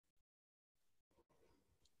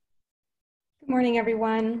Morning,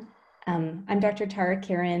 everyone. I'm Dr. Tara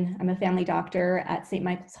Karen. I'm a family doctor at St.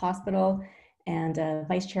 Michael's Hospital and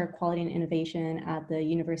Vice Chair of Quality and Innovation at the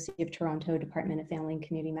University of Toronto Department of Family and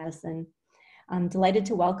Community Medicine. I'm delighted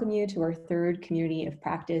to welcome you to our third community of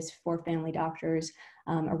practice for family doctors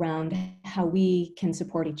around how we can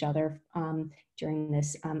support each other during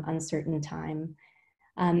this uncertain time.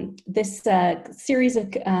 This series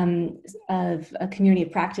of community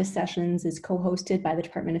of practice sessions is co-hosted by the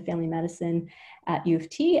Department of Family Medicine at U of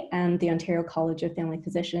T and the Ontario College of Family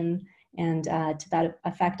Physicians. And to that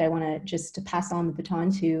effect, I want to just pass on the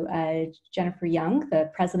baton to Jennifer Young, the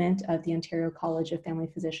president of the Ontario College of Family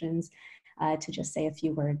Physicians, to just say a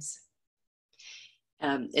few words.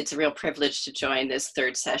 It's a real privilege to join this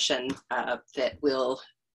third session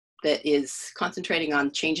that is concentrating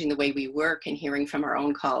on changing the way we work and hearing from our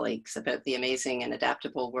own colleagues about the amazing and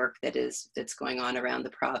adaptable work that's going on around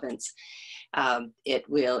the province.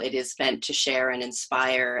 It is meant to share and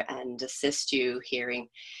inspire and assist you hearing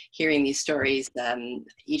these stories.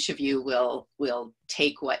 Each of you will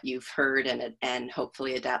take what you've heard and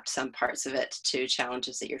hopefully adapt some parts of it to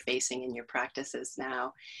challenges that you're facing in your practices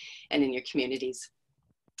now and in your communities.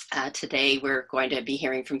 Today, we're going to be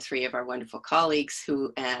hearing from three of our wonderful colleagues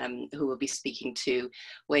who will be speaking to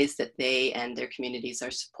ways that they and their communities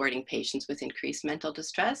are supporting patients with increased mental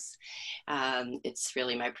distress. It's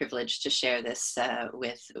really my privilege to share this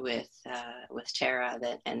with Tara,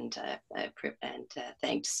 and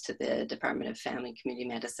thanks to the Department of Family and Community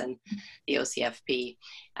Medicine, the OCFP,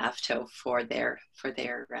 AFTO for their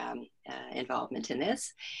involvement in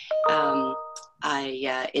this.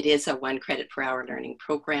 It is a 1 credit per hour learning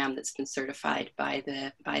program that's been certified by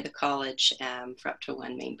the college for up to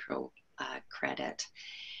 1 main pro credit.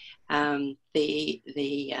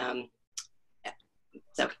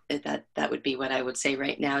 So that would be what I would say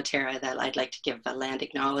right now, Tara. That I'd like to give a land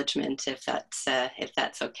acknowledgement, if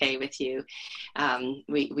that's okay with you.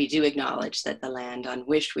 We do acknowledge that the land on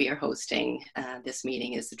which we are hosting this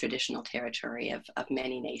meeting is the traditional territory of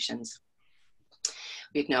many nations.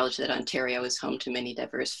 We acknowledge that Ontario is home to many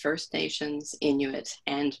diverse First Nations, Inuit,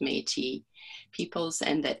 and Métis peoples,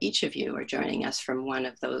 and that each of you are joining us from one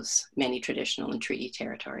of those many traditional and treaty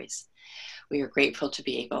territories. We are grateful to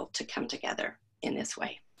be able to come together in this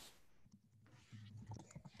way.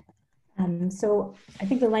 So I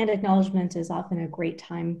think the land acknowledgement is often a great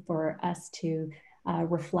time for us to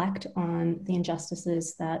reflect on the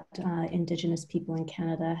injustices that Indigenous people in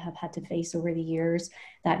Canada have had to face over the years.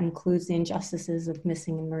 That includes the injustices of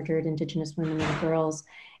missing and murdered Indigenous women and girls.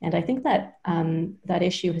 And I think that that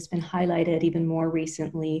issue has been highlighted even more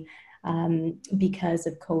recently because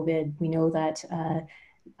of COVID. We know that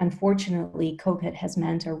unfortunately, COVID has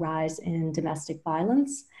meant a rise in domestic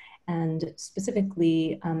violence, and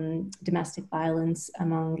specifically domestic violence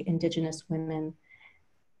among Indigenous women.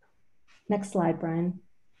 Next slide, Brian.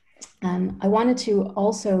 I wanted to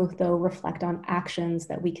also, though, reflect on actions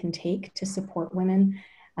that we can take to support women.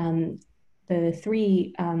 The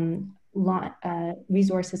three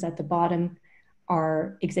resources at the bottom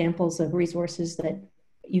are examples of resources that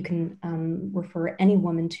you can refer any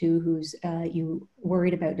woman to who's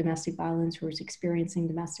worried about domestic violence, who is experiencing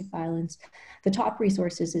domestic violence. The top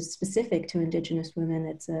resources is specific to Indigenous women.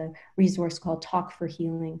 It's a resource called Talk for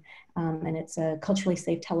Healing, and it's a culturally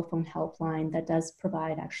safe telephone helpline that does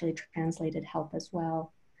provide actually translated help as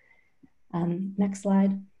well. Next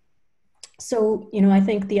slide. So, I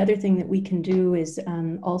think the other thing that we can do is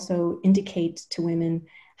also indicate to women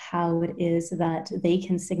how it is that they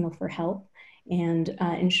can signal for help, and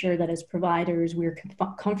ensure that as providers, we're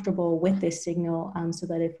comfortable with this signal so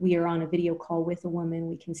that if we are on a video call with a woman,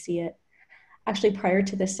 we can see it. Actually, prior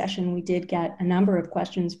to this session, we did get a number of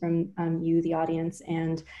questions from you, the audience,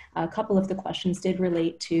 and a couple of the questions did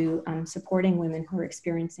relate to supporting women who are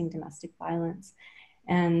experiencing domestic violence.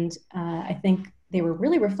 And I think they were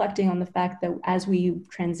really reflecting on the fact that as we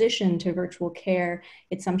transition to virtual care,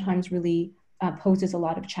 it sometimes really poses a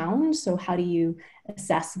lot of challenge. So how do you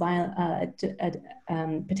assess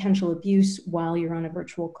potential abuse while you're on a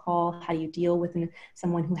virtual call? How do you deal with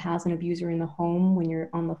someone who has an abuser in the home when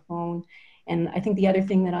you're on the phone? And I think the other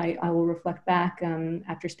thing that I will reflect back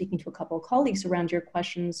after speaking to a couple of colleagues around your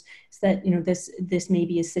questions is that this may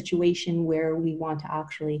be a situation where we want to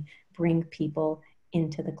actually bring people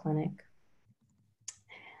into the clinic.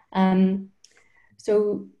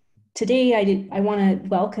 So today, I want to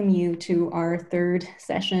welcome you to our third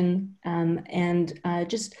session and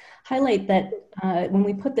just highlight that when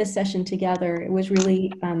we put this session together, it was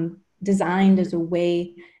really designed as a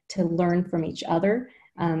way to learn from each other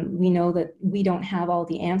We know that we don't have all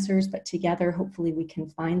the answers, but together, hopefully we can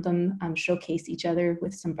find them, showcase each other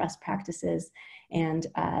with some best practices, and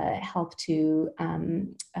help to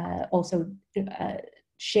also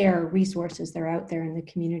share resources that are out there in the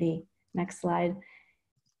community. Next slide.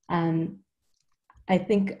 I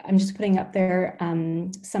think I'm just putting up there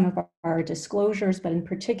some of our disclosures, but in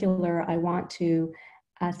particular, I want to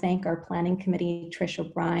thank our planning committee, Trish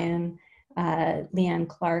O'Brien, Leanne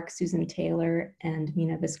Clark, Susan Taylor, and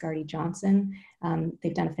Mina Viscardi-Johnson.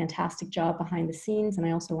 They've done a fantastic job behind the scenes, and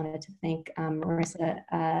I also wanted to thank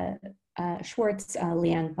Marissa Schwartz,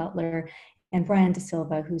 Leanne Butler, and Brian De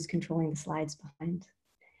Silva, who's controlling the slides behind.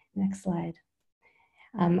 Next slide.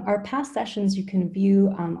 Our past sessions you can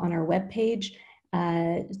view on our webpage.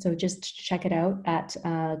 So just check it out at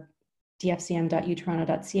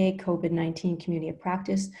dfcm.utoronto.ca, COVID-19 Community of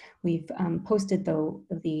Practice. We've posted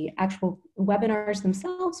the actual webinars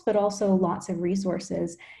themselves, but also lots of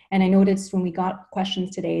resources. And I noticed when we got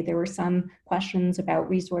questions today, there were some questions about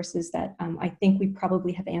resources that I think we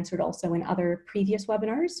probably have answered also in other previous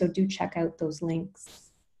webinars. So do check out those links.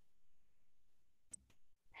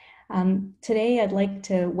 Today, I'd like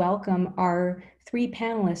to welcome our 3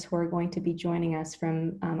 panelists who are going to be joining us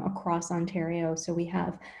from across Ontario. So we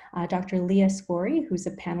have Dr. Leah Scory, who's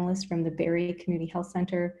a panelist from the Barrie Community Health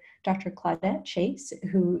Centre, Dr. Claudette Chase,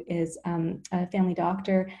 who is a family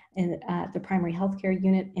doctor at the Primary Healthcare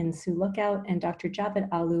Unit in Sioux Lookout, and Dr. Javed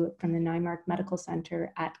Alou from the Naimark Medical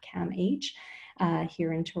Centre at CAMH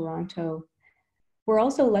here in Toronto. We're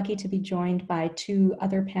also lucky to be joined by 2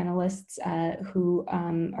 other panelists who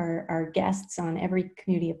are guests on every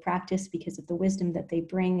community of practice because of the wisdom that they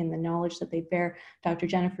bring and the knowledge that they bear. Dr.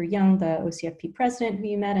 Jennifer Young, the OCFP president who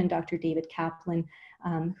you met, and Dr. David Kaplan,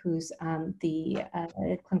 who's the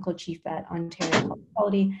clinical chief at Ontario Health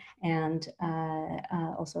Quality and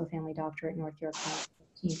also a family doctor at North York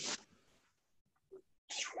County.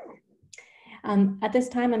 At this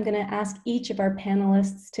time, I'm going to ask each of our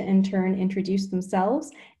panelists to in turn introduce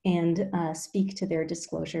themselves and speak to their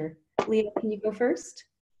disclosure. Leah, can you go first?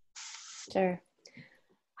 Sure.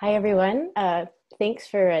 Hi, everyone. Thanks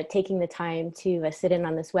for taking the time to sit in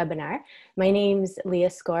on this webinar. My name's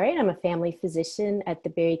Leah Scory. I'm a family physician at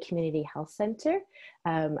the Barrie Community Health Centre.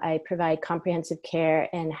 I provide comprehensive care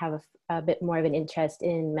and have a bit more of an interest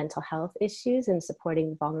in mental health issues and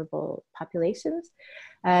supporting vulnerable populations.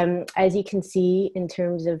 As you can see in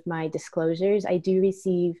terms of my disclosures, I do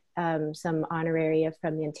receive some honoraria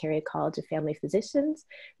from the Ontario College of Family Physicians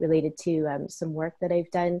related to some work that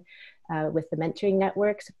I've done with the mentoring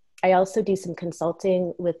networks. I also do some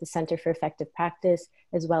consulting with the Centre for Effective Practice,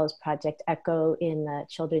 as well as Project ECHO in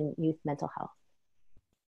children, youth mental health.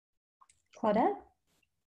 Claudette?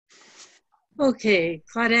 Okay,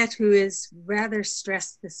 Claudette, who is rather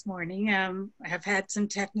stressed this morning. I have had some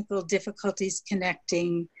technical difficulties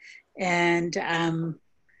connecting and trying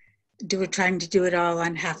to do it all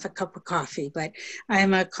on half a cup of coffee, but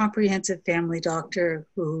I'm a comprehensive family doctor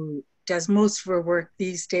who does most of her work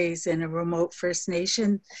these days in a remote First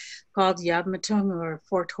Nation called Yabmatung or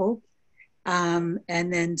Fort Hope. And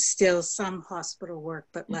then still some hospital work,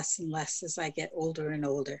 but less and less as I get older and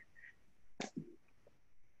older.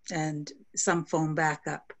 And some phone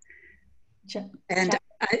backup. And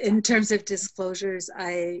in terms of disclosures,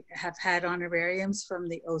 I have had honorariums from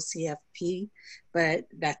the OCFP, but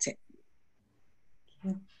that's it.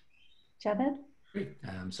 Javed? Great.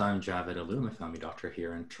 So I'm Javed Alou. I'm a family doctor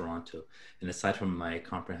here in Toronto. And aside from my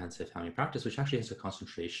comprehensive family practice, which actually has a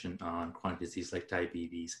concentration on chronic disease like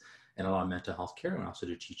diabetes and a lot of mental health care, and also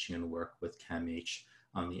do teaching and work with CAMH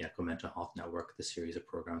on the ECHO Mental Health Network, the series of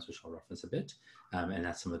programs which I'll reference a bit. And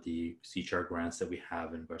that's some of the CHR grants that we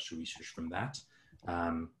have and research from that.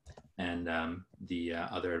 The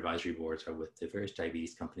other advisory boards are with the various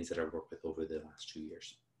diabetes companies that I've worked with over the last 2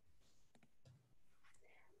 years.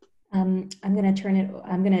 I'm going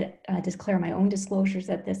to declare my own disclosures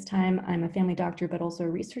at this time. I'm a family doctor, but also a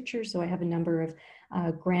researcher. So I have a number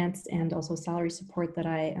of grants and also salary support that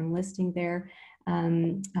I am listing there.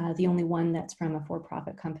 The only one that's from a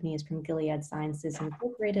for-profit company is from Gilead Sciences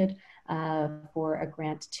Incorporated for a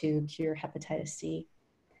grant to cure hepatitis C.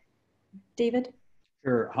 David?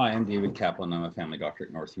 Sure. Hi, I'm David Kaplan. I'm a family doctor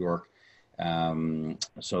at North York.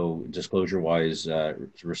 So disclosure-wise, to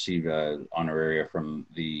receive honoraria from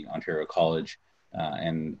the Ontario College,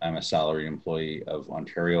 and I'm a salaried employee of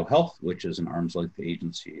Ontario Health, which is an arm's length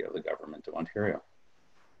agency of the Government of Ontario.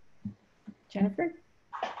 Jennifer?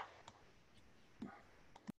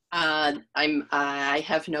 I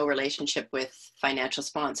have no relationship with financial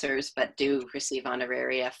sponsors, but do receive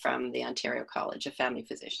honoraria from the Ontario College of Family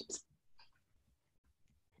Physicians.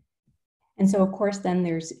 And so, of course, then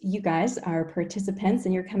there's you guys, our participants,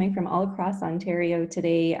 and you're coming from all across Ontario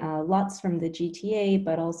today, lots from the GTA,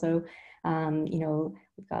 but also, you know,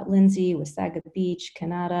 we've got Lindsay, Wasaga Beach,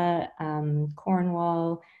 Canada,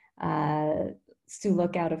 Cornwall, Sioux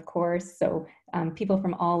Lookout, of course. So people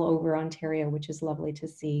from all over Ontario, which is lovely to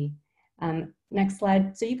see. Next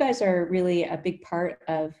slide. So you guys are really a big part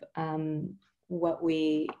of what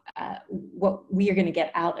we are going to get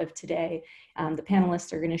out of today. The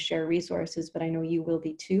panelists are going to share resources, but I know you will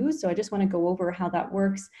be too. So I just want to go over how that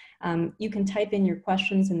works. You can type in your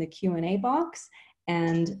questions in the Q&A box,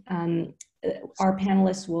 and our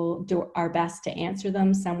panelists will do our best to answer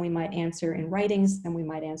them. Some we might answer in writing, some we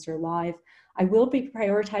might answer live. I will be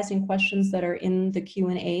prioritizing questions that are in the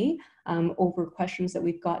Q&A over questions that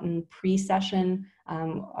we've gotten pre-session.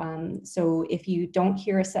 So if you don't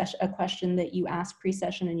hear a question that you asked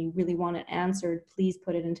pre-session and you really want it answered, please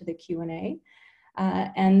put it into the Q&A.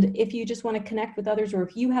 And if you just want to connect with others, or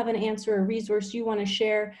if you have an answer or resource you want to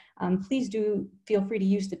share, please do feel free to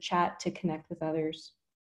use the chat to connect with others.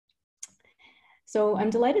 So I'm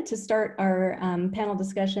delighted to start our panel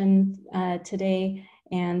discussion today.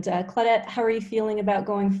 And Claudette, how are you feeling about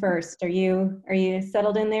going first? Are you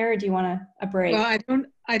settled in there, or do you want a break? Well,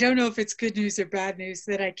 I don't know if it's good news or bad news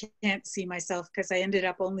that I can't see myself, because I ended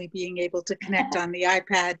up only being able to connect on the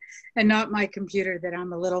iPad and not my computer that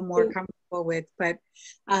I'm a little more comfortable with. But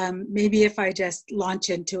maybe if I just launch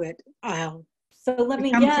into it, I'll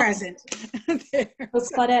become present. So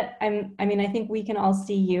Claudette, I think we can all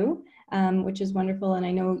see you. Which is wonderful, and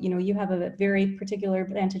I know you have a very particular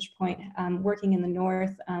vantage point working in the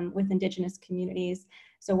North with Indigenous communities.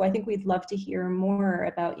 So I think we'd love to hear more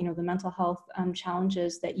about the mental health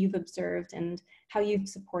challenges that you've observed and how you've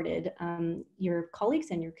supported your colleagues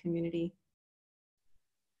in your community.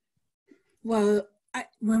 Well,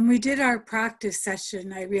 when we did our practice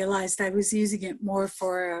session, I realized I was using it more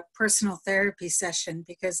for a personal therapy session,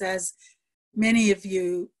 because as many of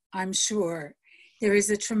you, I'm sure, there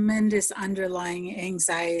is a tremendous underlying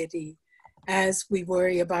anxiety as we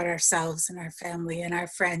worry about ourselves and our family and our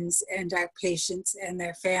friends and our patients and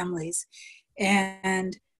their families.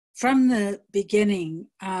 And from the beginning,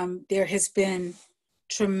 there has been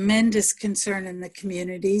tremendous concern in the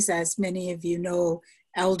communities. As many of you know,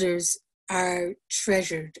 elders are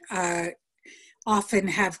treasured, often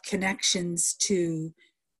have connections to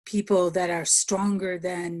people that are stronger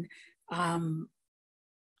than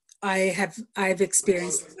I've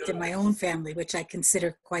experienced in my own family, which I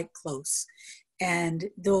consider quite close.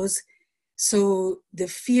 And so the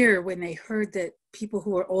fear when they heard that people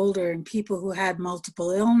who are older and people who had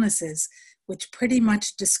multiple illnesses, which pretty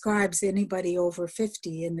much describes anybody over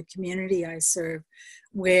 50 in the community I serve,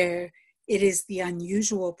 where it is the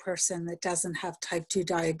unusual person that doesn't have type 2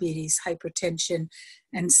 diabetes, hypertension,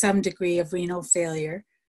 and some degree of renal failure.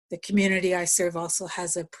 The community I serve also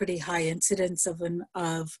has a pretty high incidence of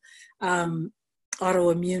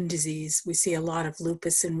autoimmune disease. We see a lot of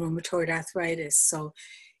lupus and rheumatoid arthritis. So,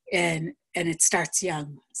 and it starts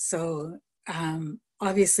young. So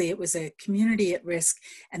obviously it was a community at risk,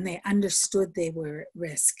 and they understood they were at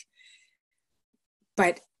risk.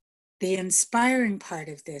 But the inspiring part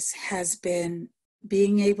of this has been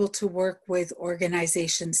being able to work with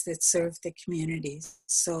organizations that serve the communities.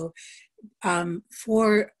 So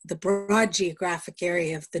for the broad geographic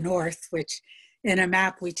area of the North, which in a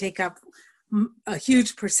map we take up a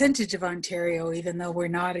huge percentage of Ontario, even though we're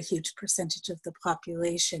not a huge percentage of the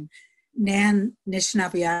population.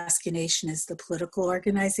 Anishinaabe Nation is the political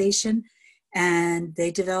organization, and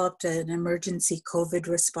they developed an emergency COVID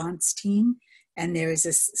response team, and there is a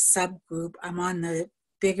subgroup. I'm on the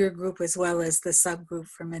bigger group as well as the subgroup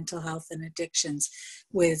for mental health and addictions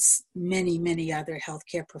with many, many other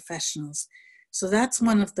healthcare professionals. So that's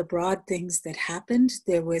one of the broad things that happened.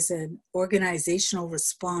 There was an organizational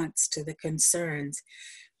response to the concerns.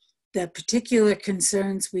 The particular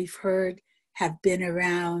concerns we've heard have been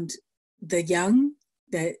around the young,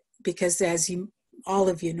 because as all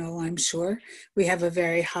of you know, I'm sure, we have a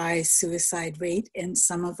very high suicide rate in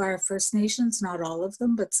some of our First Nations, not all of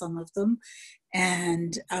them, but some of them.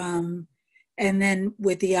 And then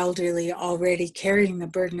with the elderly already carrying the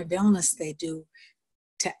burden of illness they do,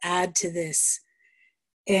 to add to this.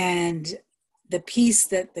 And the piece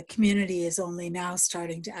that the community is only now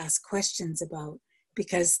starting to ask questions about,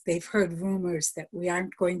 because they've heard rumors that we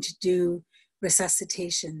aren't going to do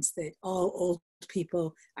resuscitations, that all old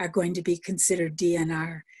people are going to be considered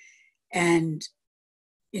DNR. And,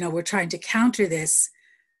 we're trying to counter this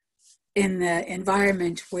in the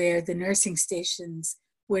environment where the nursing stations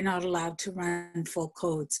were not allowed to run full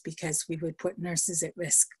codes, because we would put nurses at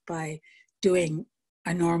risk by doing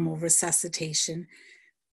a normal resuscitation.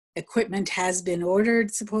 Equipment has been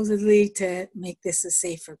ordered supposedly to make this a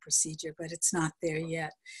safer procedure, but it's not there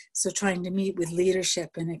yet. So trying to meet with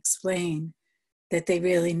leadership and explain that they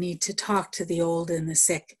really need to talk to the old and the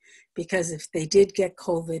sick, because if they did get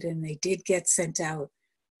COVID and they did get sent out,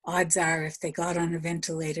 odds are if they got on a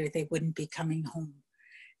ventilator, they wouldn't be coming home.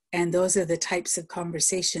 And those are the types of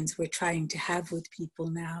conversations we're trying to have with people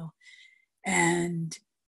now. And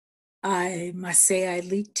I must say I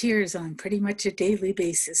leak tears on pretty much a daily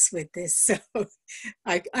basis with this. So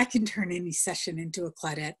I can turn any session into a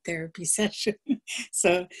Claudette therapy session.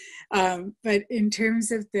 So, but in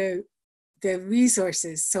terms of the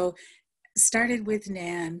resources, so started with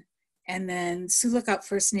NAN, and then Sioux Lookout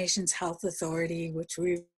First Nations Health Authority, which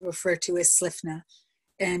we refer to as SLFNA,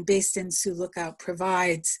 and based in Sioux Lookout,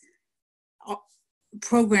 provides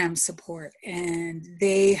program support. And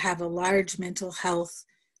they have a large mental health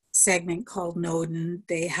segment called NODEN.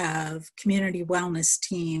 They have community wellness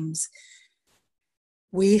teams.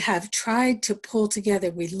 We have tried to pull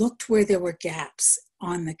together, we looked where there were gaps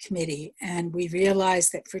on the committee, and we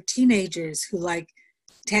realized that for teenagers who like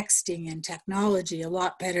texting and technology a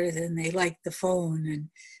lot better than they like the phone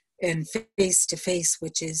and face-to-face,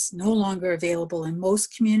 which is no longer available in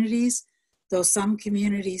most communities, though some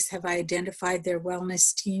communities have identified their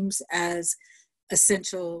wellness teams as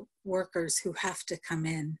essential workers who have to come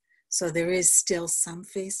in. So there is still some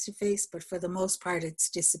face-to-face, but for the most part, it's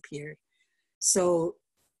disappeared. So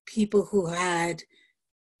people who had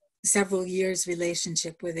several years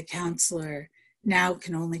relationship with a counselor now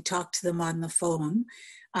can only talk to them on the phone.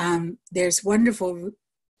 There's wonderful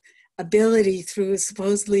ability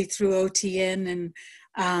supposedly through OTN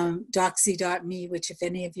and Doxy.me, which if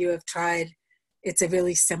any of you have tried, it's a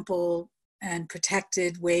really simple and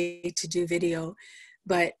protected way to do video.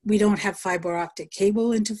 But we don't have fiber optic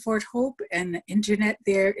cable into Fort Hope, and the internet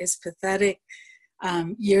there is pathetic.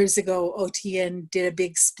 Years ago, OTN did a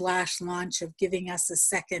big splash launch of giving us a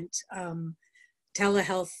second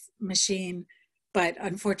telehealth machine, but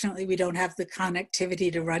unfortunately we don't have the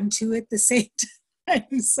connectivity to run to at the same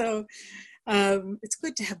time. So it's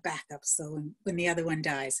good to have backups though when the other one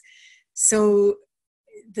dies. So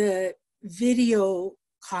the video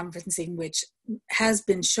conferencing, which has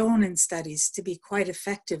been shown in studies to be quite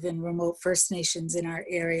effective in remote First Nations in our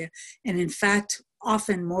area, and in fact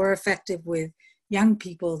often more effective with young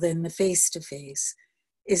people than the face-to-face,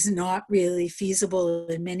 is not really feasible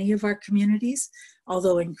in many of our communities,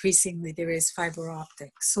 although increasingly there is fiber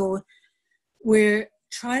optic. So we're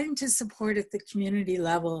trying to support at the community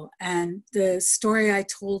level. And the story I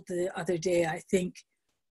told the other day, I think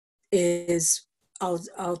is,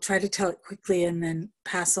 I'll try to tell it quickly and then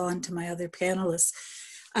pass on to my other panelists.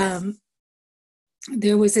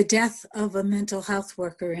 There was a death of a mental health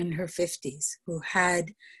worker in her 50s who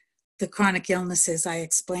had the chronic illnesses I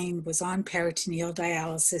explained, was on peritoneal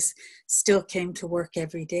dialysis, still came to work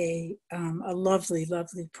every day, a lovely,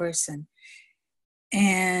 lovely person.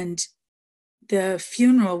 And the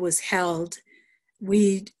funeral was held,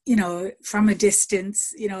 we, from a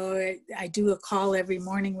distance, I do a call every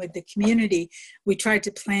morning with the community. We tried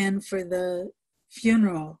to plan for the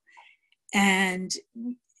funeral, and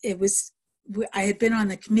I had been on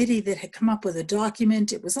the committee that had come up with a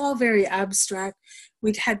document. It was all very abstract.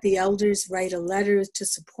 We'd had the elders write a letter to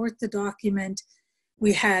support the document.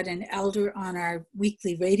 We had an elder on our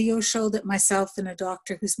weekly radio show that myself and a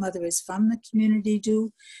doctor whose mother is from the community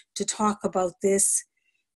do to talk about this.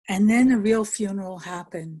 And then a real funeral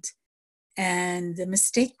happened. And the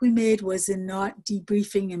mistake we made was in not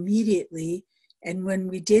debriefing immediately. And when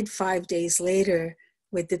we did 5 days later,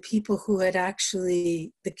 with the people who had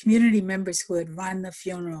actually, the community members who had run the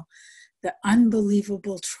funeral, the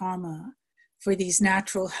unbelievable trauma for these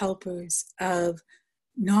natural helpers of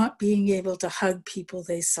not being able to hug people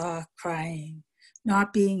they saw crying,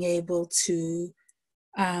 not being able to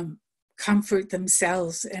comfort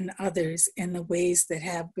themselves and others in the ways that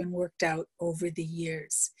have been worked out over the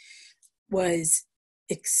years, was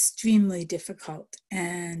extremely difficult.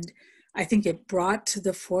 And I think it brought to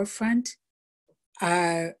the forefront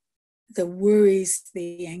the worries,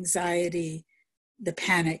 the anxiety, the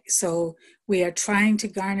panic. So we are trying to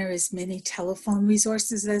garner as many telephone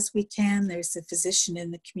resources as we can. There's a physician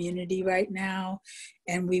in the community right now,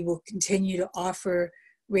 and we will continue to offer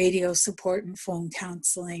radio support and phone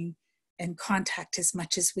counseling and contact as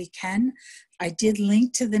much as we can. I did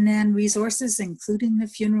link to the NAN resources, including the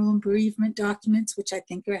funeral and bereavement documents, which I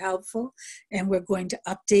think are helpful, and we're going to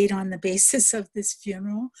update on the basis of this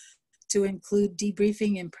funeral to include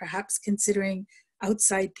debriefing and perhaps considering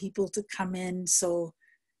outside people to come in. So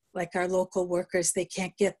like our local workers, they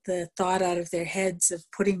can't get the thought out of their heads of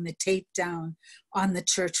putting the tape down on the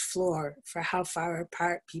church floor for how far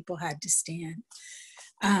apart people had to stand.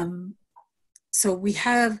 So we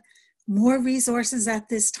have more resources at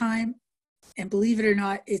this time. And believe it or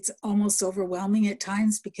not, it's almost overwhelming at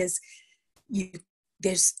times because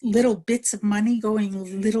there's little bits of money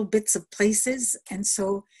going little bits of places. And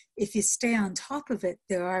so if you stay on top of it,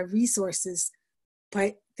 there are resources,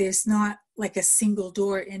 but there's not like a single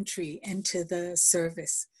door entry into the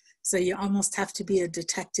service. So you almost have to be a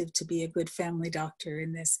detective to be a good family doctor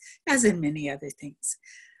in this, as in many other things.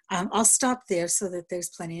 I'll stop there so that there's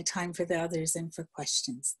plenty of time for the others and for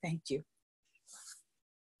questions. Thank you.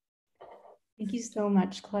 Thank you so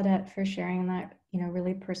much, Claudette, for sharing that,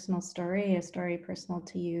 really personal story, a story personal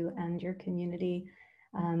to you and your community.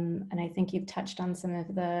 And I think you've touched on some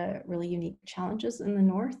of the really unique challenges in the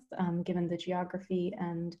North, given the geography,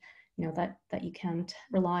 and that you can't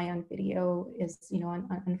rely on video is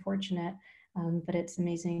unfortunate. But it's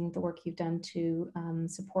amazing the work you've done to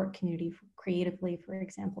support community creatively, for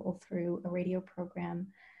example, through a radio program.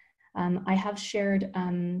 I have shared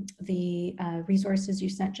the resources you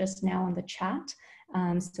sent just now in the chat,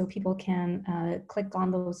 so people can click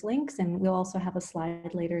on those links, and we'll also have a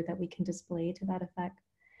slide later that we can display to that effect.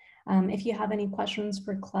 If you have any questions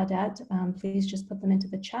for Claudette, please just put them into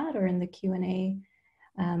the chat or in the Q&A.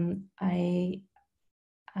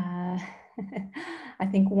 I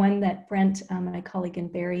think one that Brent, my colleague in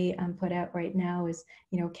Barrie, put out right now is,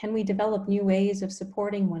 can we develop new ways of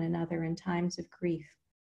supporting one another in times of grief?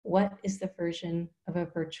 What is the version of a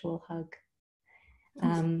virtual hug?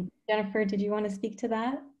 Jennifer, did you want to speak to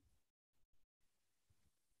that?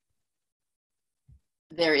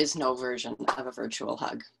 There is no version of a virtual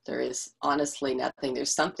hug. There is honestly nothing.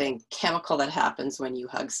 There's something chemical that happens when you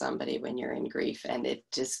hug somebody when you're in grief, and it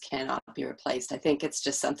just cannot be replaced. I think it's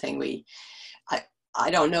just something I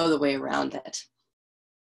don't know the way around it.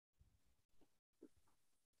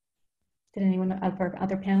 Did anyone of our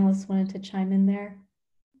other panelists wanted to chime in there?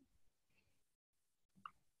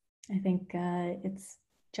 I think it's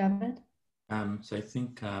Javed. So I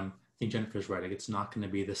think Jennifer's right. Like, it's not going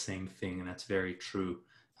to be the same thing, and that's very true.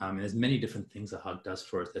 And there's many different things a hug does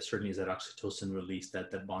for us. There certainly is that oxytocin release,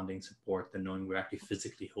 that bonding support, the knowing we're actually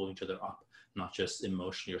physically holding each other up, not just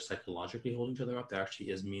emotionally or psychologically holding each other up. That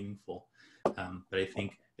actually is meaningful. But I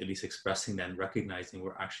think at least expressing that and recognizing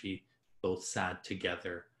we're actually both sad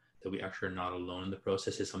together, that we actually are not alone in the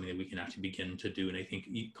process, is something that we can actually begin to do. And I think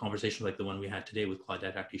conversations like the one we had today with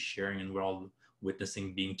Claudette, actually sharing, and we're all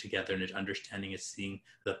witnessing being together and understanding and seeing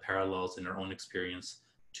the parallels in our own experience.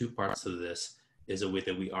 Two parts of this is a way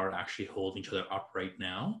that we are actually holding each other up right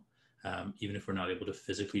now. Even if we're not able to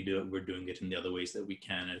physically do it, we're doing it in the other ways that we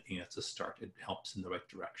can. And I think that's a start. It helps in the right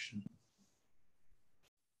direction.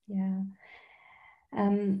 Yeah.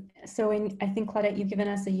 So I think, Claudette, you've given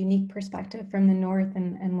us a unique perspective from the North,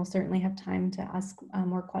 and we'll certainly have time to ask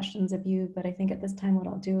more questions of you. But I think at this time, what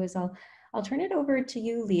I'll do is I'll turn it over to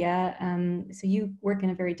you, Leah. So you work in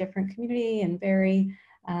a very different community in Barrie,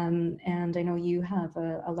 and I know you have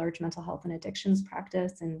a large mental health and addictions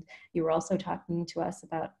practice, and you were also talking to us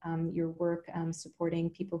about your work supporting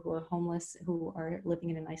people who are homeless, who are living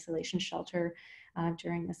in an isolation shelter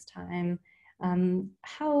during this time.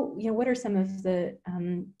 What are some of the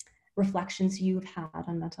reflections you've had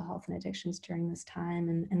on mental health and addictions during this time,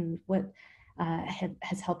 and what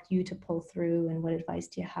has helped you to pull through, and what advice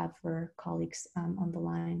do you have for colleagues on the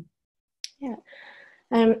line? Yeah,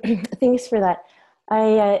 thanks for that.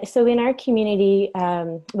 So in our community,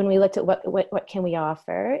 when we looked at what can we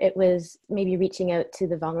offer, it was maybe reaching out to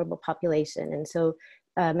the vulnerable population. And so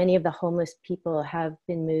many of the homeless people have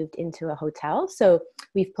been moved into a hotel. So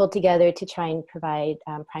we've pulled together to try and provide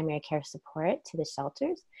primary care support to the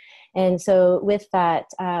shelters. And so with that,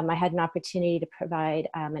 I had an opportunity to provide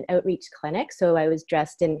an outreach clinic. So I was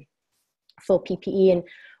dressed in full PPE. And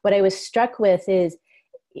what I was struck with is,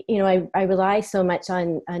 I rely so much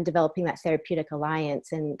on developing that therapeutic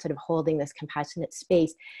alliance and sort of holding this compassionate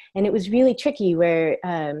space. And it was really tricky where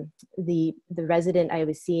the resident I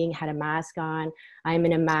was seeing had a mask on. I'm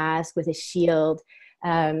in a mask with a shield.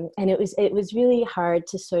 And it was really hard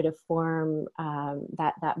to sort of form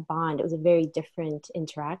that bond. It was a very different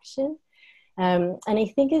interaction. And I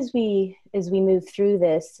think as we move through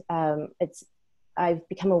this, I've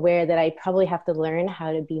become aware that I probably have to learn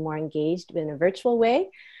how to be more engaged in a virtual way.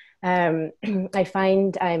 I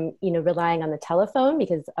find I'm, relying on the telephone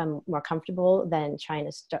because I'm more comfortable than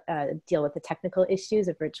trying to deal with the technical issues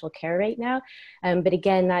of virtual care right now. But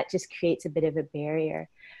again, that just creates a bit of a barrier.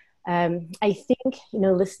 I think,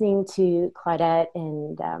 listening to Claudette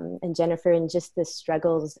and Jennifer, and just the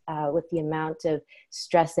struggles with the amount of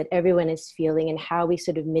stress that everyone is feeling and how we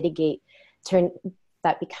sort of mitigate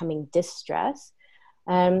that becoming distress,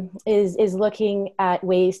 is looking at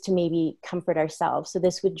ways to maybe comfort ourselves. So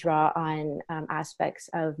this would draw on aspects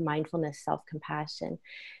of mindfulness, self-compassion.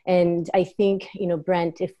 And I think,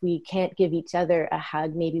 Brent, if we can't give each other a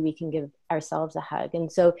hug, maybe we can give ourselves a hug.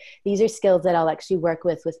 And so these are skills that I'll actually work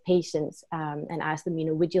with patients and ask them,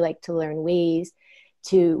 would you like to learn ways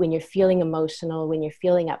to, when you're feeling emotional, when you're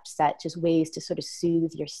feeling upset, just ways to sort of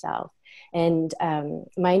soothe yourself. And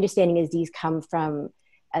my understanding is these come from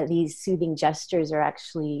these soothing gestures are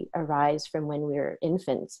actually arise from when we were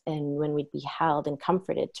infants and when we'd be held and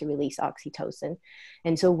comforted to release oxytocin.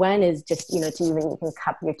 And so one is just, to even, you can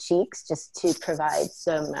cup your cheeks just to provide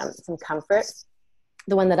some comfort.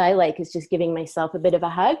 The one that I like is just giving myself a bit of a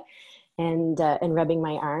hug and rubbing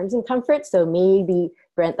my arms in comfort. So maybe,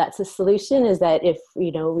 Brent, that's a solution, is that if,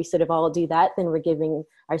 we sort of all do that, then we're giving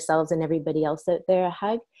ourselves and everybody else out there a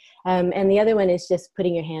hug. And the other one is just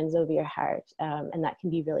putting your hands over your heart. And that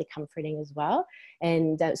can be really comforting as well.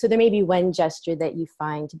 And so there may be one gesture that you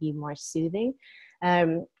find to be more soothing.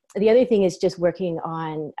 The other thing is just working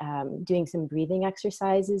on doing some breathing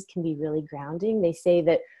exercises can be really grounding. They say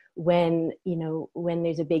that when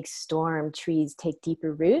there's a big storm, trees take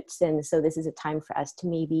deeper roots. And so this is a time for us to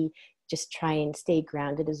maybe just try and stay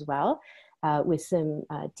grounded as well with some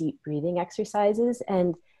deep breathing exercises.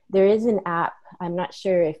 And there is an app, I'm not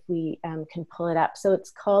sure if we can pull it up. So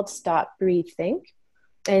it's called Stop, Breathe, Think.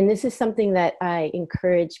 And this is something that I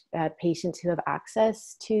encourage patients who have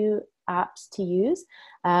access to apps to use.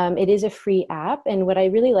 It is a free app. And what I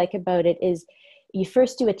really like about it is you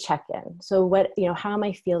first do a check-in. So how am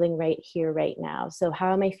I feeling right here, right now? So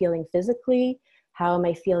how am I feeling physically? How am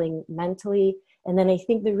I feeling mentally? And then I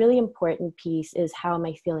think the really important piece is how am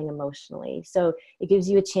I feeling emotionally? So it gives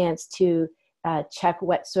you a chance to check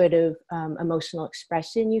what sort of emotional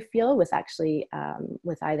expression you feel with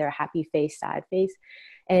with either a happy face, sad face.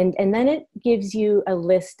 And then it gives you a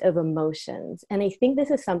list of emotions. And I think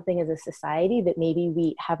this is something as a society that maybe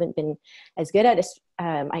we haven't been as good at.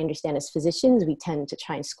 I understand as physicians, we tend to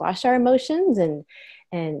try and squash our emotions and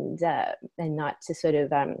not to sort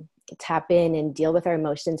of tap in and deal with our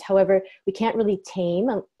emotions. However, we can't really tame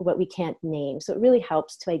what we can't name. So it really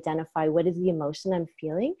helps to identify what is the emotion I'm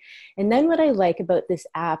feeling. And then what I like about this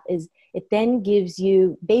app is it then gives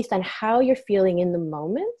you, based on how you're feeling in the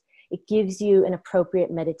moment, it gives you an appropriate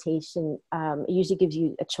meditation. It usually gives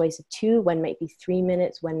you a choice of 2. One might be 3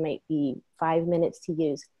 minutes, one might be 5 minutes to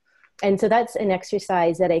use. And so that's an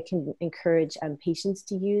exercise that I can encourage patients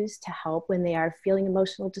to use to help when they are feeling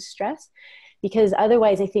emotional distress. Because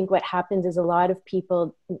otherwise, I think what happens is a lot of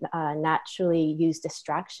people naturally use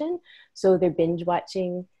distraction. So they're binge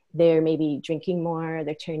watching, they're maybe drinking more,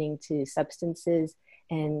 they're turning to substances,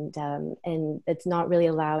 and it's not really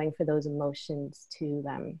allowing for those emotions to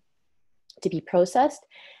be processed.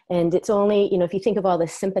 And it's only, if you think of all the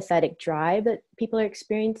sympathetic drive that people are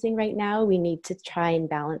experiencing right now, we need to try and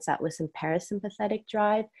balance that with some parasympathetic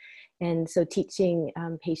drive. And so teaching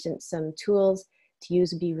patients some tools to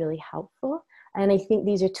use would be really helpful. And I think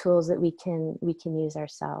these are tools that we can use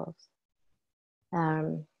ourselves.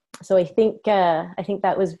 So I think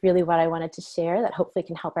that was really what I wanted to share, that hopefully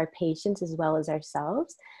can help our patients as well as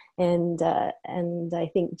ourselves. And I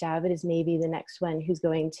think Javid is maybe the next one who's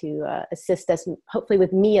going to assist us, hopefully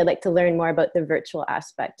with me. I'd like to learn more about the virtual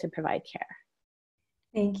aspect to provide care.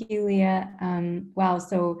 Thank you, Leah. Wow,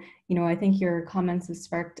 so, I think your comments have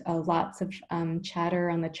sparked lots of chatter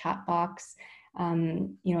on the chat box.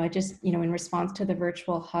 I just, in response to the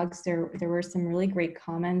virtual hugs, there were some really great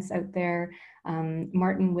comments out there.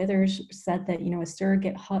 Martin Withers said that, a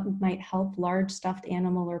surrogate hug might help large stuffed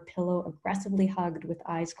animal or pillow aggressively hugged with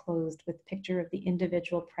eyes closed, with picture of the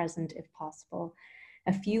individual present if possible.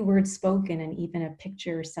 A few words spoken and even a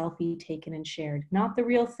picture or selfie taken and shared. Not the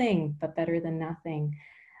real thing, but better than nothing.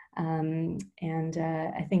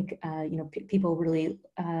 I think, people really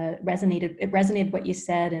resonated. It resonated what you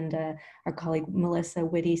said, and our colleague Melissa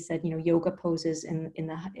Whitty said, yoga poses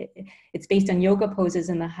it's based on yoga poses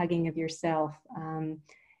and the hugging of yourself.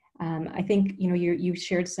 I think, you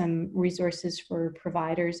shared some resources for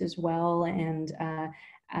providers as well, and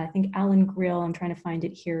I think Alan Grill, I'm trying to find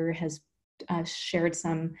it here, has shared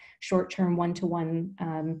some short-term one-to-one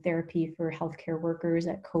therapy for healthcare workers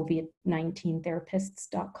at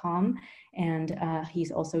COVID-19therapists.com. And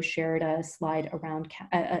he's also shared a slide around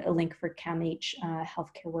a link for CAMH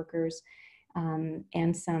healthcare workers.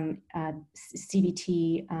 and some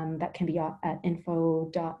CBT that can be at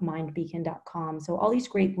info.mindbeacon.com. So all these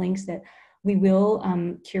great links that we will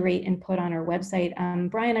curate and put on our website.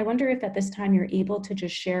 Brian, I wonder if at this time you're able to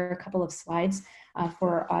just share a couple of slides for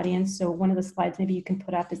our audience. So one of the slides maybe you can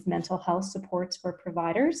put up is mental health supports for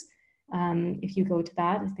providers. If you go to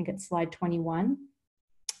that, I think it's slide 21.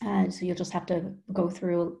 So you'll just have to go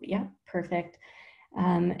through, yeah, perfect.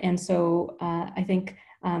 And so I think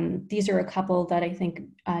these are a couple that I think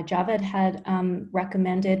Javed had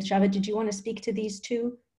recommended. Javed, did you want to speak to these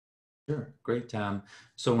two? Sure, great.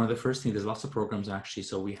 So one of the first things, there's lots of programs actually.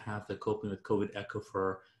 So we have the Coping with COVID Echo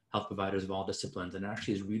for health providers of all disciplines. And it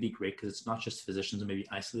actually is really great because it's not just physicians and maybe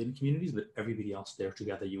isolated communities, but everybody else there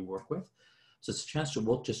together you work with. So it's a chance to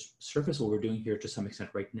both just surface what we're doing here to some extent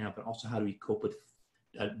right now, but also how do we cope with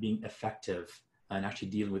being effective and actually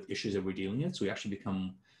dealing with issues that we're dealing with. So we actually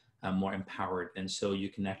become more empowered. And so you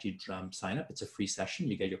can actually sign up. It's a free session.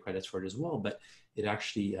 You get your credits for it as well, but it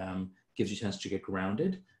actually gives you a chance to get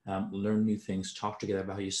grounded, learn new things, talk together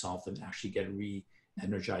about how you solve them, actually get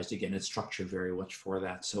re-energized again. It's structured very much for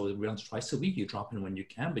that. So it runs twice a week. You drop in when you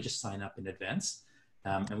can, but just sign up in advance.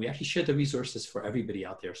 And we actually share the resources for everybody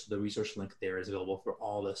out there. So the resource link there is available for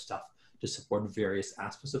all the stuff to support various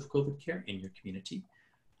aspects of COVID care in your community.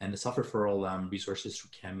 And the self-referral resources for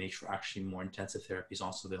CAMH for actually more intensive therapy is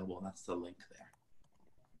also available. And that's the link there.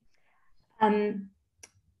 I'm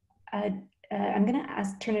going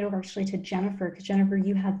to turn it over actually to Jennifer, because Jennifer,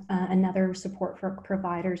 you have another support for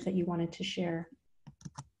providers that you wanted to share.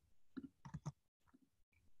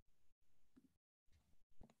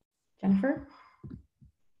 Jennifer?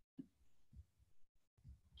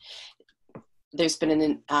 There's been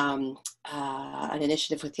an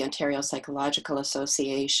initiative with the Ontario Psychological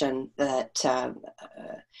Association that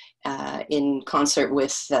in concert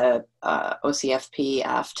with the OCFP,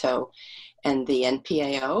 AFTO, and the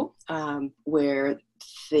NPAO, where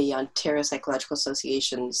the Ontario Psychological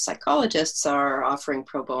Association psychologists are offering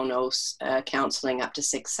pro bono counseling up to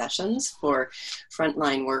 6 sessions for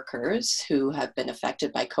frontline workers who have been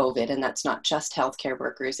affected by COVID. And that's not just healthcare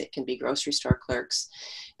workers, it can be grocery store clerks,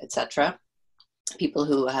 etc. People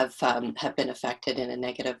who have been affected in a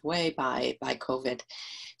negative way by COVID.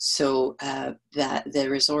 So that the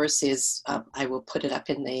resource is, I will put it up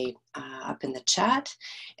in the chat,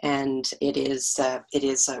 and it is a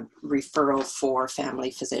referral for family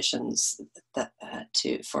physicians that,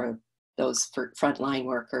 for those frontline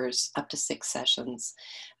workers, up to 6 sessions,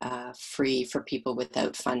 free for people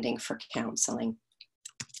without funding for counseling.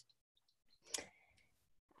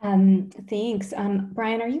 Thanks.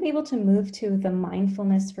 Brian, are you able to move to the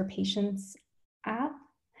Mindfulness for Patients app?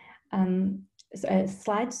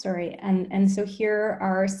 Slide, sorry. And so here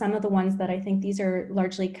are some of the ones that I think these are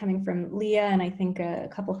largely coming from Leah, and I think a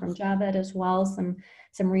couple from Javed as well, some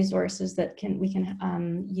resources that we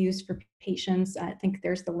can use for patients. I think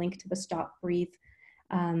there's the link to the Stop Breathe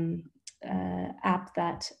app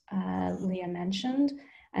that Leah mentioned,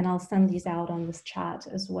 and I'll send these out on this chat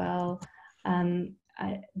as well.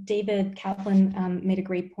 David Kaplan made a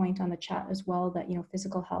great point on the chat as well that,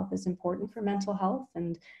 physical health is important for mental health.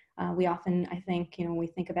 And we often, I think, when we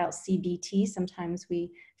think about CBT, sometimes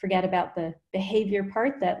we forget about the behavior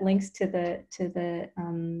part that links to the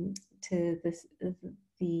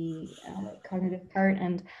cognitive part.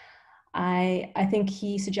 And I think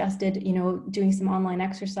he suggested, doing some online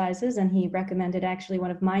exercises, and he recommended actually one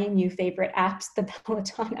of my new favorite apps, the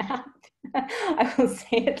Peloton app. I will say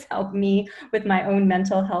it's helped me with my own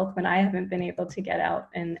mental health when I haven't been able to get out,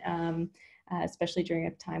 and especially during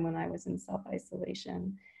a time when I was in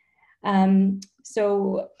self-isolation.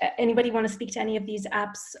 So anybody want to speak to any of these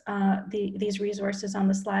apps, these resources on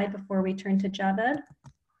the slide before we turn to Javed?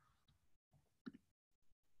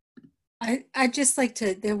 I'd just like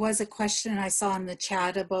to, there was a question I saw in the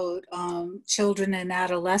chat about children and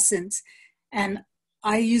adolescents, and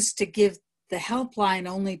I used to give the helpline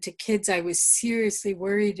only to kids I was seriously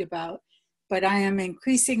worried about, but I am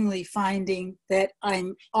increasingly finding that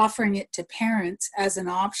I'm offering it to parents as an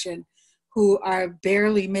option who are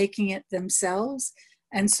barely making it themselves,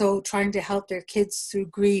 and so trying to help their kids through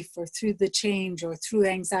grief or through the change or through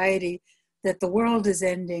anxiety that the world is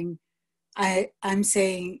ending. I'm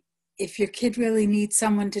saying, if your kid really needs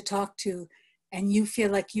someone to talk to and you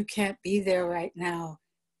feel like you can't be there right now,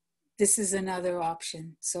 this is another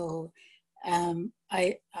option. So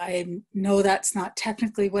I know that's not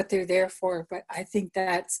technically what they're there for, but I think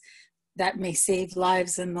that may save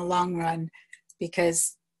lives in the long run,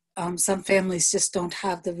 because some families just don't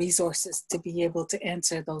have the resources to be able to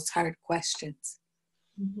answer those hard questions.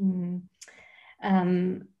 Mm-hmm.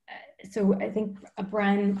 So I think,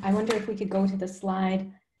 Brian, I wonder if we could go to the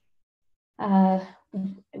slide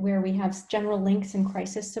where we have general links and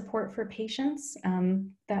crisis support for patients.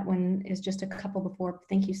 That one is just a couple before.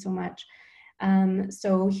 Thank you so much.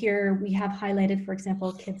 So here we have highlighted, for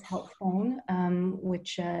example, Kids Help Phone,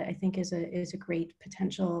 which I think is a great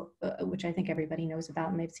potential, which I think everybody knows about,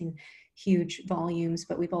 and they've seen huge volumes,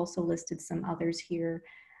 but we've also listed some others here.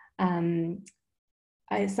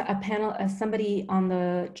 Somebody on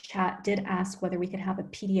the chat did ask whether we could have a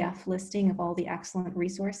PDF listing of all the excellent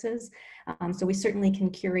resources. So we certainly can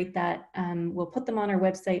curate that. We'll put them on our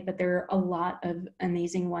website, but there are a lot of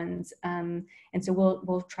amazing ones. And so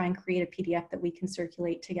we'll try and create a PDF that we can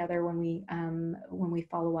circulate together when we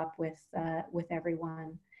follow up with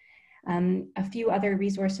everyone. A few other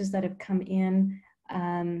resources that have come in.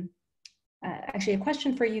 Actually, a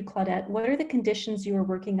question for you, Claudette. What are the conditions you are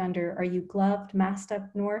working under? Are you gloved, masked up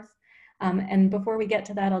north? And before we get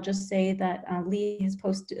to that, I'll just say that Lee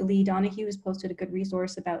Donahue has posted a good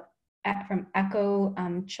resource from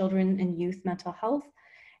ECHO, Children and Youth Mental Health.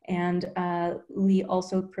 And Lee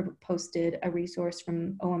also posted a resource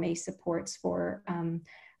from OMA Supports for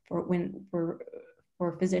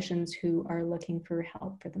physicians who are looking for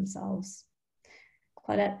help for themselves.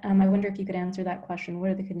 Claudette, I wonder if you could answer that question. What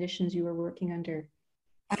are the conditions you were working under?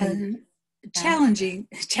 Challenging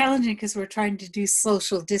because we're trying to do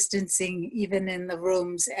social distancing even in the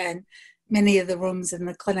rooms, and many of the rooms in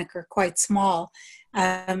the clinic are quite small.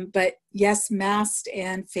 But yes, masked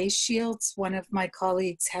and face shields. One of my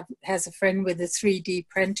colleagues has a friend with a 3D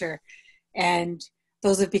printer, and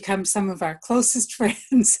those have become some of our closest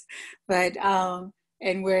friends. But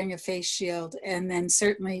and wearing a face shield, and then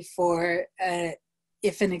certainly for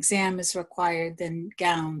if an exam is required, then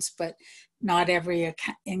gowns, but not every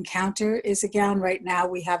encounter is a gown. Right now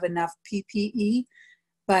we have enough PPE,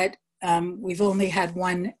 but we've only had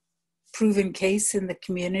one proven case in the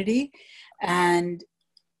community, and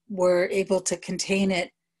we're able to contain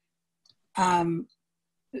it.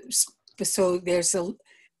 So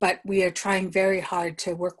but we are trying very hard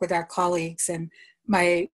to work with our colleagues, and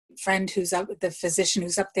my friend the physician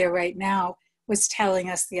who's up there right now was telling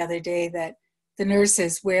us the other day that the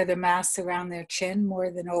nurses wear the masks around their chin more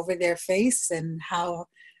than over their face, and how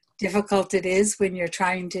difficult it is when you're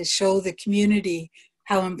trying to show the community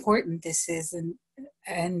how important this is.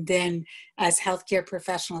 And then as healthcare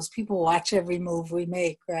professionals, people watch every move we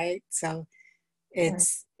make, right? So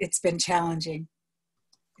it's been challenging.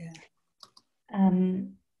 Yeah.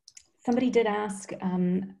 Somebody did ask,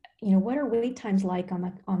 what are wait times like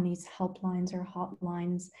on these helplines or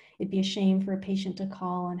hotlines? It'd be a shame for a patient to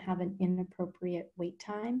call and have an inappropriate wait